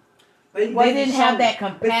it. They They didn't have that So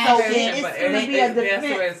compassion. it's But going to be a that's where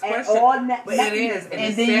defense it's at questioned. all next. But it is, and And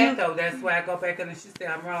it's then sad you- though. That's why I go back and she said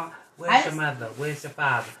I'm wrong. Where's I- your mother? Where's your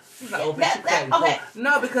father? She's like, oh, but That- you that- couldn't. okay.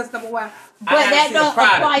 No, because number one, But that don't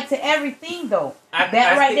apply to everything though. That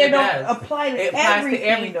right think there it don't does. apply to It applies to everything,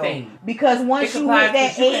 everything. though. Because once It you applies hit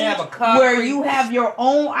that to- you can have age a concrete- where you have your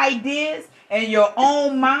own ideas and your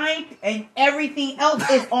own mind and everything else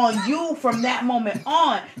is on you from that moment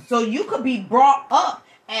on. So you could be brought up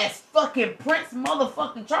as fucking Prince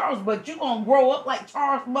motherfucking Charles, but you gonna grow up like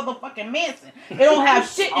Charles motherfucking Manson. It don't have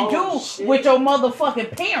shit to do with your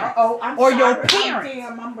motherfucking parents or your parents.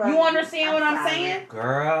 You understand what I'm saying?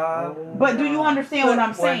 Girl. But do you understand what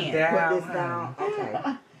I'm Put one saying? down, Put this honey. down.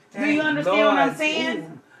 Okay. Do you understand what I'm Lord.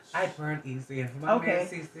 saying? I burn easy. And if my Okay, man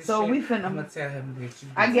sees this so shit, we finna- I'm gonna tell him that you.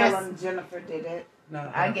 I did guess- Tell them Jennifer did it. No,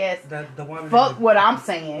 I guess the woman. fuck that- what I'm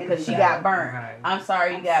saying because she got burnt. Right. I'm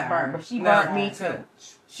sorry you I'm got sorry. burnt, but she No, burnt me no. too.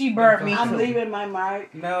 She burnt me I'm I'm too. leaving my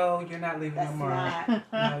mark. No, you're not leaving That's no more. not. No,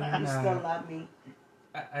 you're You still not. love me.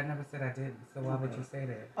 I never said I didn't. So why would you say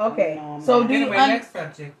that? Okay, No, so man. do you Anyway, next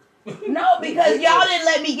subject. no, because y'all didn't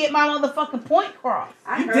let me get my motherfucking point across.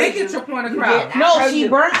 I You heard did get you. your point You across. did. I No, heard she you.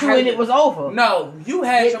 burnt I you heard and it was over. No, you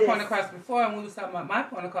had Get your point this. across before, and we was talking about my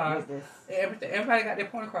point across. Get this. Everybody got their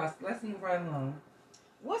point across. Let's move right along.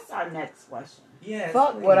 What's our next question? Yes.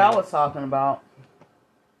 Fuck please. what I was talking about.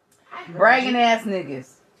 I heard Bragging you. ass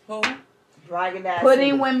niggas. Who? Bragging ass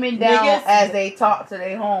Putting niggas. women down Niggas, as they talk to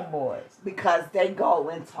their homeboys. because they go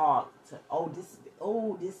and talk to this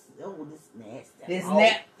nasty. This oh,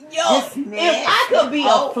 net. Yo, this if nasty. I could be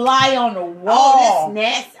Oh. a fly on the Oh, wall. this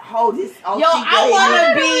nasty. Oh, this. Oh, Yo, she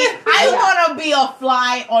gave me- I wanna be a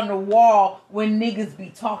fly on the wall when niggas be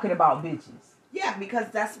talking about bitches. Yeah, because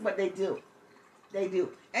that's what they do. They do,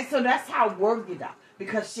 and so that's how word get out.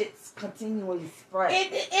 Because shit's continually spread.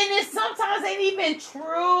 And it sometimes ain't even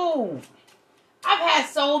true. I've had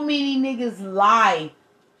so many niggas lie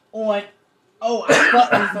on, oh, I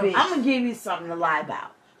fucked this bitch. I'm gonna give you something to lie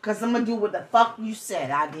about. Cause I'm gonna do what the fuck you said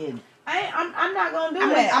I did. I'm not gonna do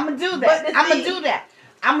that. I'm gonna do But that. the I'm gonna thing- do that.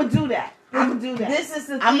 I'm gonna do that. I'm gonna do that. This is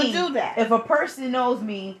the thing. I'm gonna do that. If a person knows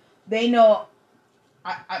me, they know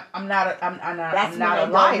I'm not a That's when liar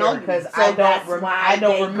they don't know you. because So I that's don't why I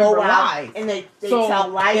don't they remember go out lies. and they So tell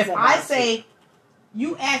lies if about I shit. say,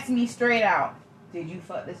 you ask me straight out, did you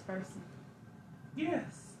fuck this person? Yes.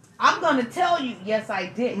 I'm gonna tell you, yes, I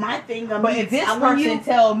did. My thing, But if this when person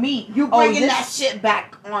tell me, you oh, bringing this- that shit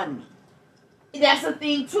back on me, that's the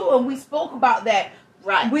thing too, and we spoke about that.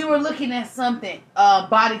 right? We were looking at something,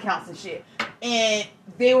 body counts and shit, and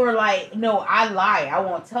they were like, "No, I lie. I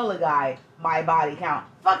won't tell a guy my body count.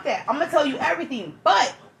 Fuck that. I'm gonna tell you everything."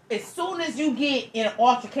 But as soon as you get in an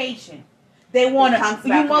altercation, they want to, It comes you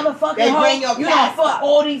back up. motherfucking They hoe, bring your you past don't fuck up.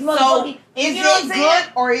 all these So motherfucking. is you know what it I'm saying?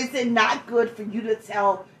 good or is it not good for you to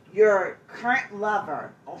tell your current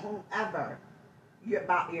lover or whomever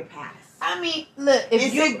about your past? I mean, look, if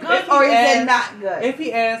Is you it good or is it not good? If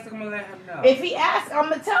he asks, I'm gonna let him know. If he asks, I'm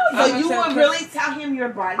gonna tell you. So you would really tell him your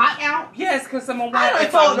body count? Yes, because someone I done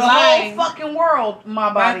if told I'm the lying, whole fucking world my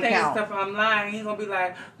my body thing count. is if I'm lying, he's gonna be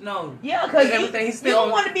like, no. Yeah, because you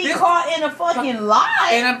don't want to be caught in a fucking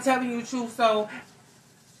lie. And I'm telling you the truth, so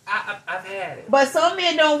I've had it. But some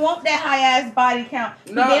men don't want that high ass body count.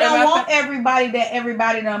 No, they don't want everybody that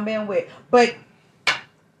everybody done been with. But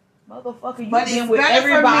motherfucker, you been with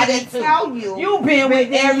everybody to tell you. You've been with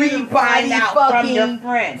everybody from your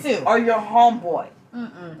friends too. or your homeboy.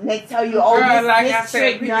 And they tell you, oh, Girl, this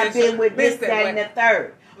chick done been with this, that, and the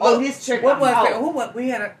third. Oh, this chick. What was that? We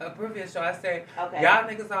had a previous show. I said, okay, y'all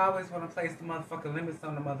niggas always want to place the motherfucking limits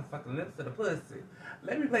on the motherfucking lips of the pussy.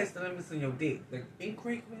 Let me place the limits on your dick. The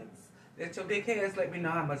increments that your dick has, let me know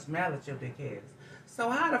how much mallet your dick has. So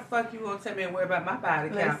how the fuck you gonna tell me and worry about my body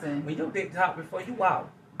count when your dick talk before you walk?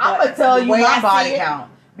 I'm gonna tell you my body count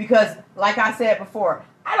because, like I said before,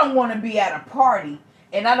 I don't want to be at a party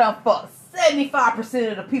and I done fucked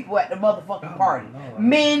 75% of the people at the motherfucking party. No,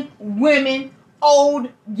 men, women, old,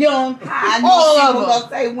 young, all of them. Gonna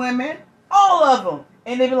say women, all of them,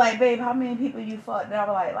 and they be like, "Babe, how many people you fucked?" And I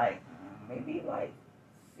be like maybe like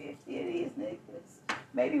 50 of these niggas.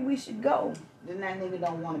 Maybe we should go. Then that nigga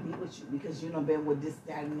don't want to be with you because you done been with this,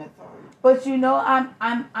 that, and the third. But you know, I'm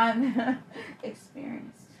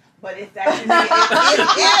experienced. But if that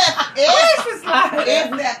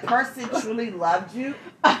if that person truly loved you,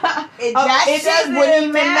 it doesn't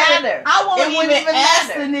even matter. I won't even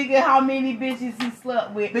ask the nigga how many bitches he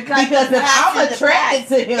slept with because if I'm attracted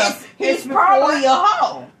to him, he's probably a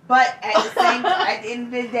hoe. But at the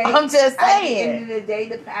end of the day, I'm just saying. At the end of the day,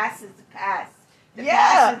 the past is the past.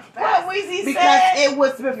 What Weezy because said? It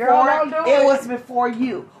was before. It was before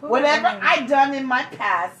you. Whatever I done in my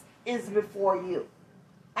past is before you.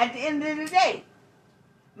 At the end of the day,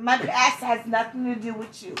 my past has nothing to do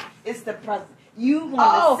with you. It's the present. You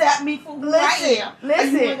want to set me for who I am.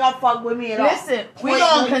 Listen, you ain't gonna fuck with me at all. Listen, we're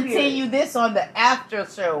gonna continue this on the after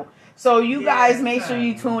show. So you guys make sure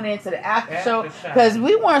you tune into the after show because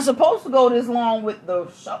we weren't supposed to go this long with the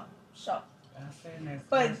show.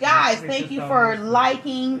 But guys, thank you for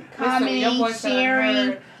liking, commenting,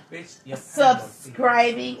 sharing,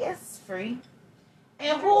 subscribing. It's free.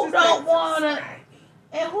 And who don't wanna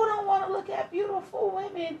look at beautiful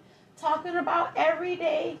women talking about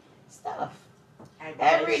everyday stuff?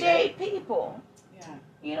 Everyday people. Yeah.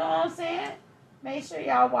 You know what I'm saying? Make sure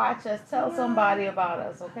y'all watch us. Tell somebody about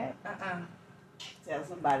us, okay? Tell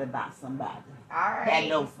somebody about somebody. All right. That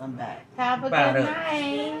knows somebody. Have a good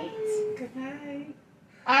night. Good night.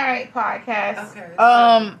 All right, podcast.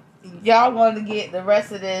 Okay. Y'all going to get the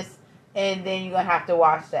rest of this, and then you're going to have to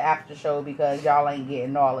watch the after show because y'all ain't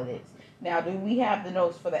getting all of this. Now, do we have the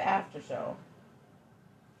notes for the after show?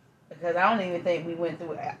 Because I don't even think we went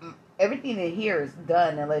through it. Everything in here is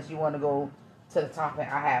done unless you want to go to the topic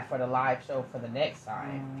I have for the live show for the next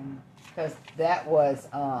time. Because that was,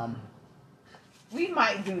 we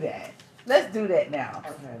might do that. Let's do that now.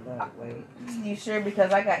 Okay, wait. You sure?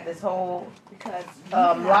 Because I got this whole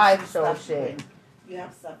live show shit. You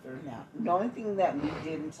have suffered now. The only thing that we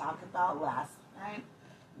didn't talk about last time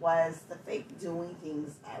was the fake doing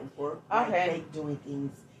things at work. Okay. Like fake doing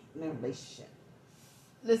things in a relationship.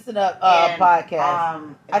 Listen up,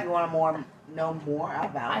 podcast. If you want to know more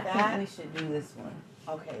about that, I think we should do this one.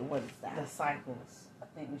 Okay, what is that? The cycles. I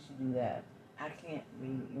think we should do that. I can't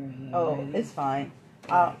read your hand. Oh, ready? It's fine.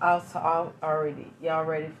 I'll already. Y'all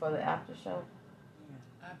ready for the after show?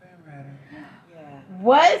 Yeah. I've been ready. Yeah.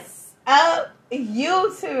 What's up,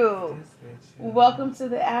 YouTube? Welcome to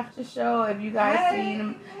the after show. If you guys seen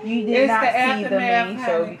them, you did not see the main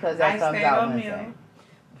show because that comes out Wednesday.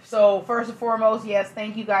 So first and foremost, yes,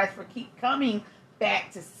 thank you guys for keep coming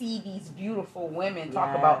back to see these beautiful women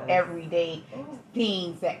talk about everyday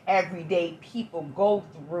things that everyday people go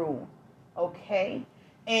through. Okay,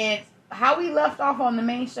 and how we left off on the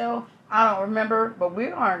main show, I don't remember, but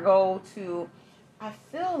we're gonna go to. I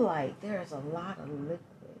feel like there's a lot of liquid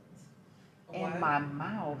in my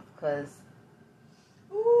mouth because.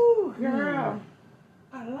 Ooh, girl.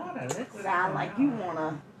 A lot of liquid. Sound like you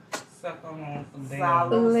wanna suck on some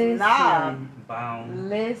damn bone.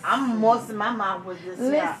 Listen. I'm moistening my mouth with this.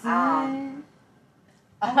 Listen.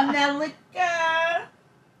 On that liquor.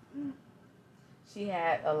 She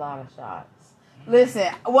had a lot of shots.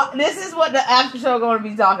 Listen, this is what the after show going to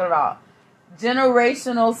be talking about.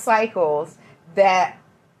 Generational cycles that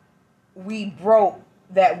we broke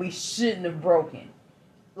that we shouldn't have broken.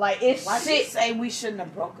 Like it's Why shit. You say we shouldn't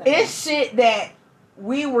have broken. It's shit that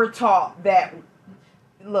we were taught that.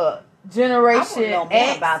 Look, Generation I want to know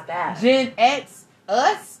more about that. Gen X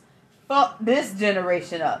us fucked this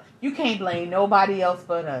generation up. You can't blame nobody else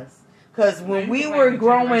but us. Because when we were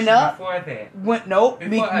growing up, before that. Nope,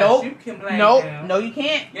 You can blame them. no, you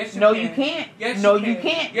can't. Yes, you no, can. you can't. Yes, no, you you can.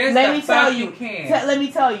 can't. Yes, let the me tell fuck you. you can. Let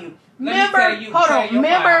me tell you. Let me tell you. Hold Tell on. your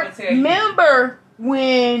mom, I'ma tell you. Remember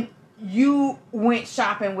when you went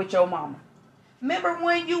shopping with your mama? Remember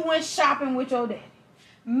when you went shopping with your daddy?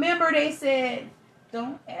 Remember they said,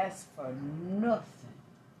 don't ask for nothing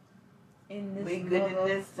in this We good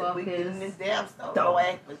in this damn store. Don't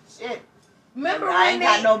ask for shit. Remember I ain't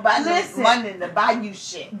got nobody listen, money to buy you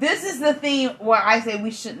shit. This is the thing where I say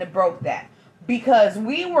we shouldn't have broke that. Because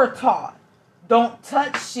we were taught, don't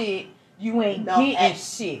touch shit, you ain't getting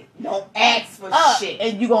shit. Don't ask for shit.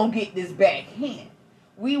 And you gonna get this backhand.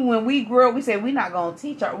 When we grew up, we said we're not gonna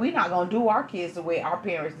we're not gonna do our kids the way our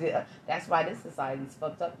parents did. That's why this society's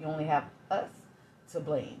fucked up. You only have us to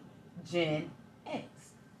blame. Gen X.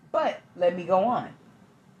 But let me go on.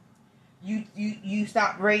 You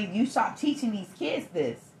stop teaching these kids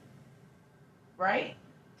this. Right?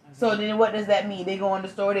 Mm-hmm. So then what does that mean? They go in the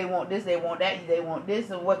store, they want this, they want that, they want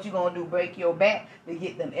this, and what you gonna do? Break your back to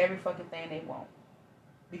get them every fucking thing they want.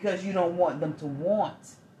 Because you don't want them to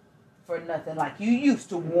want for nothing like you used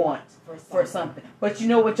to want for something. But you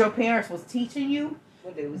know what your parents was teaching you?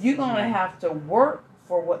 You're gonna have to work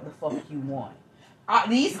for what the fuck you want.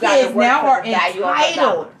 These kids now are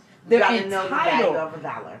entitled. They're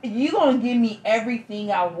entitled. You're gonna give me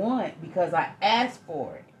everything I want because I asked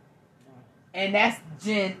for it. And that's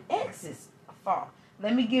Gen X's fault.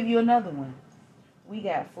 Let me give you another one. We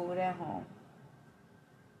got food at home.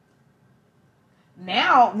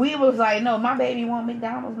 Now, we was like, no, my baby want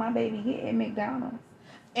McDonald's. My baby getting McDonald's.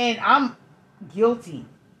 And I'm guilty.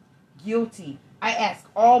 I ask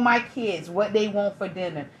all my kids what they want for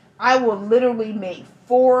dinner. I will literally make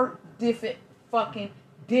 4 different fucking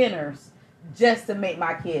dinners just to make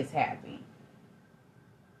my kids happy.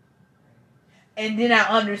 And then I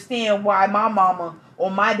understand why my mama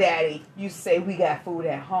or my daddy used to say we got food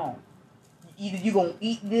at home. Either you gonna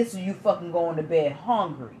eat this or you fucking going to bed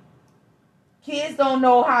hungry. Kids don't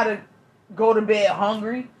know how to go to bed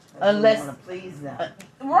hungry unless you want to please them.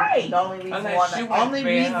 Right. The only reason unless you want to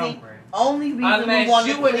be hungry. Only reason unless we want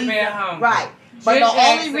you to would please be them. hungry. Right. But the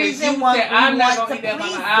only reason we want to I'm not gonna eat please that,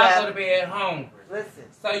 mama. I'll go to them. bed hungry. Listen.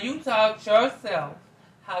 So you taught yourself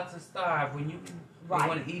how to starve when you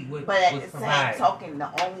want to eat what but at was the provided. same token,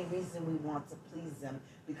 the only reason we want to please them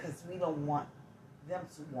because we don't want them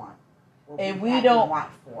to want what and we don't want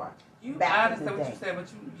for. You I understand what you said,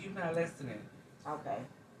 but you not listening. Okay,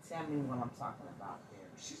 tell me what I'm talking about there.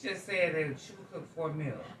 She just said that she would cook 4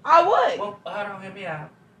 meals. I would. Well, hold on, hear me out.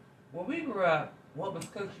 When we grew up, what was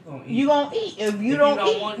cooked, you gonna eat. You gonna eat. If you don't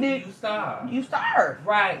eat, want then you starve. You starve.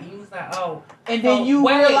 Right. You was like, oh. And then you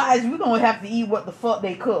realize we're gonna have to eat what the fuck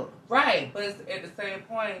they cook. Right, but it's at the same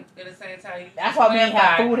point, at the same time, that's why we ain't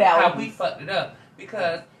have food allergies. How we fucked it up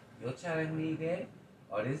because your child ain't gonna eat that,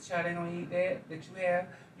 or this child ain't gonna eat that you have.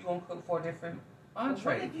 You gonna cook 4 different entrees.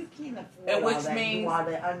 What if you can't afford and which all that, means all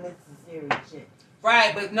the unnecessary shit?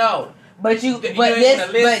 Right, but no. But Gen X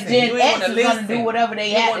is gonna do whatever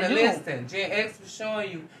they have to do. Listen. Gen X was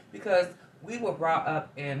showing you because we were brought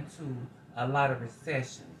up into a lot of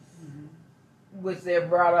recessions, which they're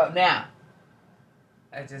brought up now.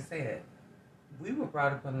 I just said we were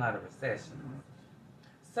brought up in a lot of recessions.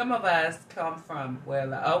 Some of us come from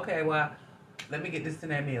okay, well, let me get this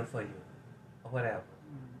and that meal for you, or whatever,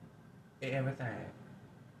 and everything,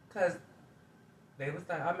 because they was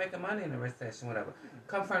like, I'm making money in a recession, whatever.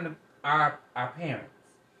 Come from our parents.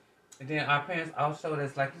 And then our parents all showed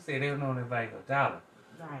us, like you said, they don't know the value of a dollar.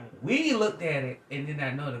 Right. We looked at it and did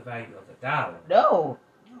not know the value of a dollar. No.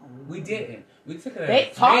 We didn't. We took it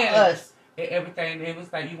They taught us. And everything. It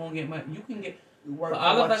was like, you won't get money. You can get, for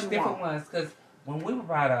all of us different ones. Because when we were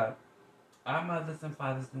brought up, our mothers and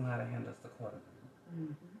fathers knew how to handle us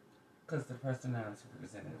accordingly. Because the personality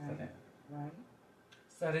represented for them. Right.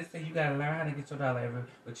 So they say you gotta learn how to get your dollar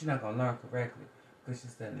but you're not gonna learn correctly because you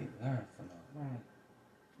still need to learn from them. Right.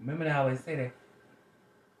 Remember they always say that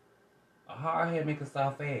a hard head make a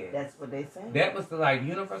soft ass. That's what they say. That was the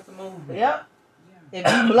universal movement. Yep. Yeah.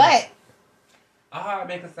 If you black, a hard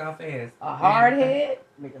make a soft ass. A hard head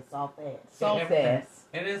make a soft ass. Soft ass.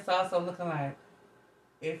 And it's also looking like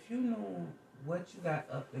if you knew what you got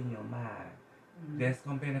up in your mind that's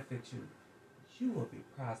gonna benefit you, you will be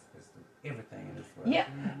prosperous through everything in this world. Yeah.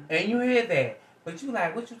 And you hear that. But you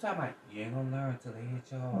like, what you talking about? You ain't gonna learn until they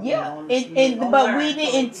hit your heart. Yeah. But we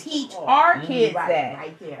didn't teach our kids that.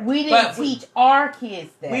 Right there. We didn't teach our kids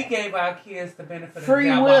that. We gave our kids the benefit free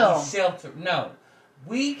of will. Shelter. No.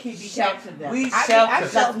 we can be Shelter them. We I shelter.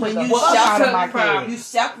 shelter when the you fuck out of my shelter kids. You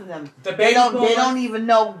shelter them. The They baby don't. They boomers- don't even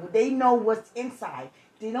know. They know what's inside.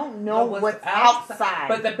 They don't know what's outside.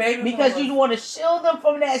 But the baby Because boomers- you want to shield them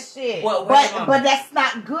from that shit. Well, wait a moment. but that's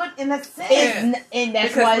not good in a sense. And that's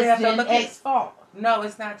Because why we have it's to Gen look at- X fault. No,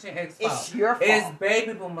 it's not Gen X fault. It's your fault. It's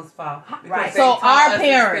baby boomers' fault. Because Right. they So taught our us to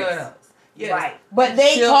parents- shield us. Yes. Right. But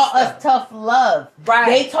they Shield taught stuff. us tough love. Right.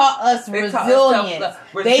 They taught us They taught us resilience. self-love.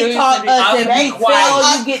 They Resilience taught to be- us also if be you quiet.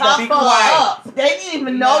 fail, you get Tough the Be fuck quiet. up. They didn't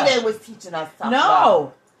even know No. they was teaching us tough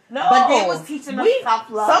love. No. But they was teaching us tough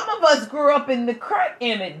love. Some of us grew up in the crack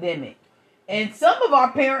epidemic. And some of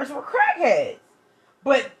our parents were crackheads.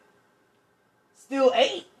 But still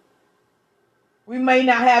ate. We may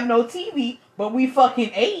not have no TV, but we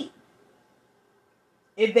fucking ate.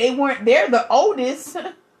 If they weren't there, the oldest,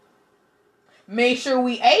 made sure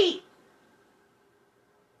we ate.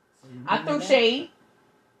 I threw shade.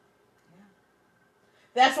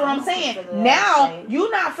 That's what I'm saying. Now,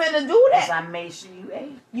 you not finna do Because that. I made sure you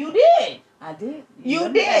ate. You did. I did. You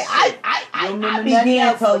remember did. that shit? I You remember began nothing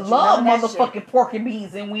else, to but you love remember that motherfucking pork and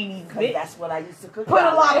beans and weenies. 'Cause Bitch. that's what I used to cook. Put a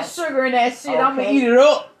y'all lot of last. sugar in that shit. I'm gonna Okay. eat it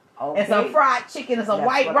up. Okay. And some fried chicken and some That's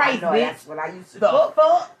white what rice, I know. bitch. That's what I used to The cook.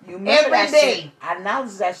 fuck? You remember Every that day. shit? I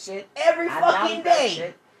announced that shit. Every I fucking announced that day.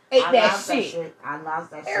 shit. Ate I that announced shit. I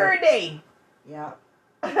announced that Every shit. day. Yeah.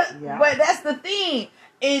 But that's the thing.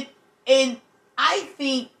 And I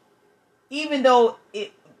think even though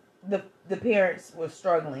the parents were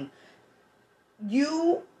struggling,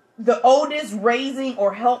 the oldest raising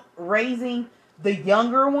or help raising the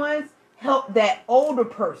younger ones, help that older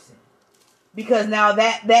person. Because now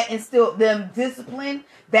that instilled them discipline,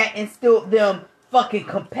 that instilled them fucking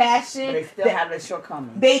compassion. But they still that- have their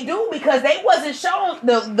shortcomings. They do, because they wasn't shown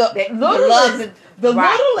the love littlest. is- The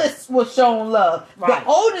right. littlest was shown love. Right. The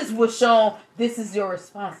oldest was shown, this is your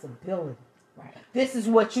responsibility. Right. This is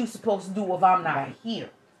what you're supposed to do if I'm not Right. here.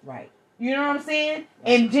 Right. You know what I'm saying?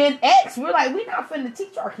 And Gen X, we're like, we're not finna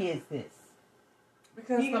teach our kids this.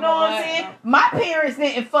 Because You know what I'm saying? My parents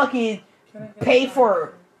didn't fucking pay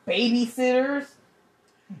for babysitters,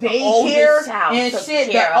 daycare, oldest child and took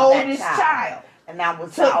shit. care The of that oldest child. child And I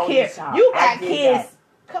was the took care. oldest child. You I got did kids.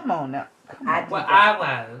 that. Come on now. Come I on. did Well, that. I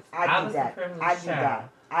was. I was did a that. privileged I did child. that.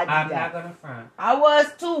 I did I'm that. not gonna front. I was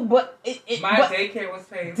too, but My but daycare was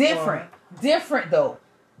paid different though.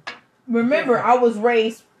 Remember, Different. I was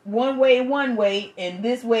raised one way, and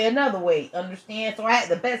this way another way. Understand? So I had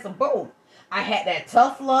the best of both. I had that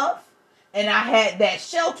tough love, and I had that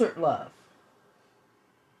sheltered love.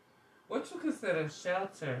 What you consider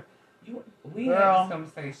shelter? We Girl, had this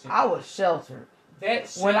conversation. I was sheltered. That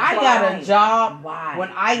When shelter- I got a job, Why? when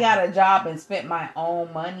I got a job and spent my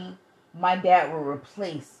own money, my dad would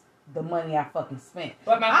replace the money I fucking spent.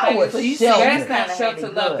 But my I thing was is, sheltered. that's not Kinda shelter had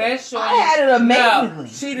it love. good. That's showing. I had it amazingly. No,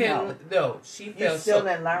 she didn't. No, she You felt still so.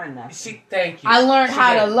 didn't learn nothing. She thank you. I learned She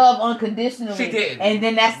how to didn't. love unconditionally. She didn't. And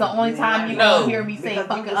then that's the only time you're No. going to hear me say Because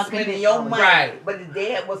fucking you was spending your unconditionally. money, Right. but the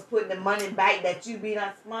dad was putting the money back that you be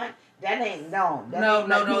done spent. That ain't no. That No, ain't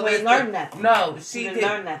no, nothing. no. You ain't Listen. learned nothing. No, she didn't didn't.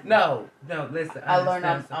 learn nothing. No, no. Listen. I learned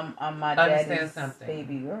understand I'm my Understand daddy's something.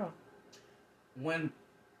 baby girl. when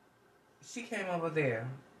she came over there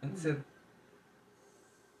into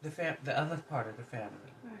the other part of the family,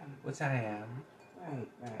 Right, which I am.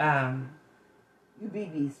 right. You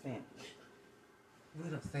BB's family. We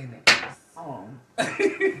don't say names. Oh.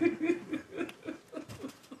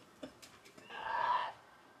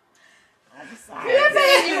 I decided.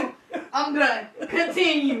 Continue. I'm done.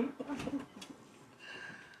 Continue.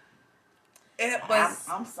 It was.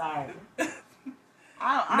 I'm sorry.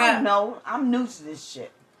 I Now- don't know. I'm new to this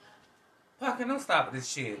shit. Parker, don't stop with this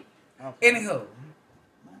shit. Okay. Anywho.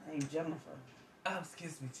 My name's Jennifer. Oh,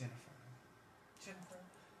 excuse me, Jennifer. Jennifer,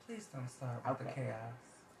 please don't start with the Okay. chaos.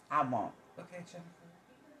 I won't. Okay, Jennifer?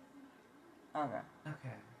 Okay.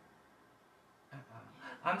 Okay.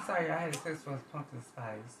 I'm sorry, I had sex with pumpkin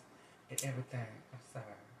spice and everything. I'm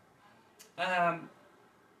sorry.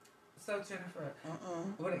 So Jennifer,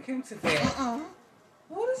 when it came to that,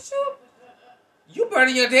 what is you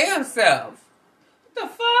burning your damn self? What the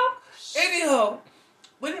fuck? Anyhow,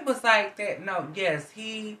 when it was like that, no, yes,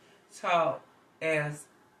 he taught as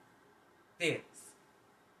this.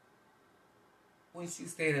 When she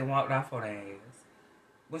stayed and walked off on her ass.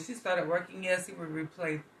 When she started working, yes, he would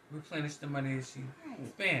replenish the money that she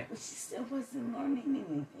spent. But she still wasn't learning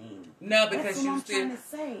anything. No, That's because what you I'm still. trying to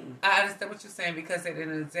say. I understand what you're saying, because at the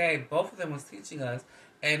end of the day, both of them was teaching us,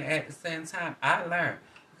 and at the same time, I learned,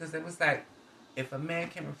 because it was like, if a man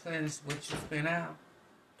can replenish what you spent out,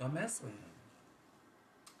 don't mess with him.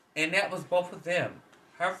 And that was both of them,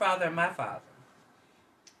 her father and my father,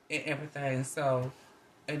 and everything. So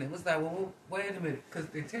And it was like, well, wait a minute, because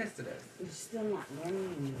they tested us. You're still not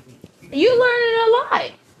learning anything. You learning a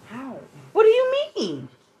lot. How? What do you mean?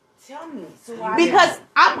 Tell me. So Because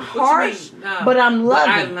I'm What you harsh, mean? No. but I'm What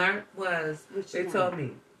I loving. learned was, What you they learned? told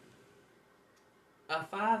me, a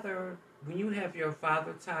father, when you have your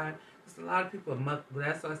father time, because a lot of people,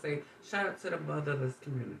 that's why I say, shout out to the motherless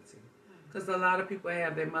community. Because a lot of people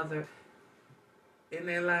have their mother in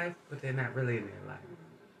their life, but they're not really in their life.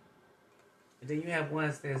 And then you have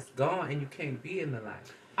ones that's gone and you can't be in the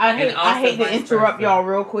life. I And also hate to vice interrupt versa. y'all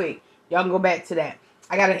real quick. Y'all can go back to that.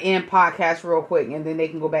 I got to end podcast real quick, and then they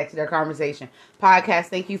can go back to their conversation. Podcast,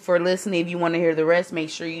 thank you for listening. If you want to hear the rest, make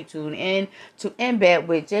sure you tune in to In Bed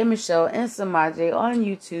with J. Michelle and Samaje on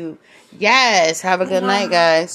YouTube. Yes, have a good night, guys.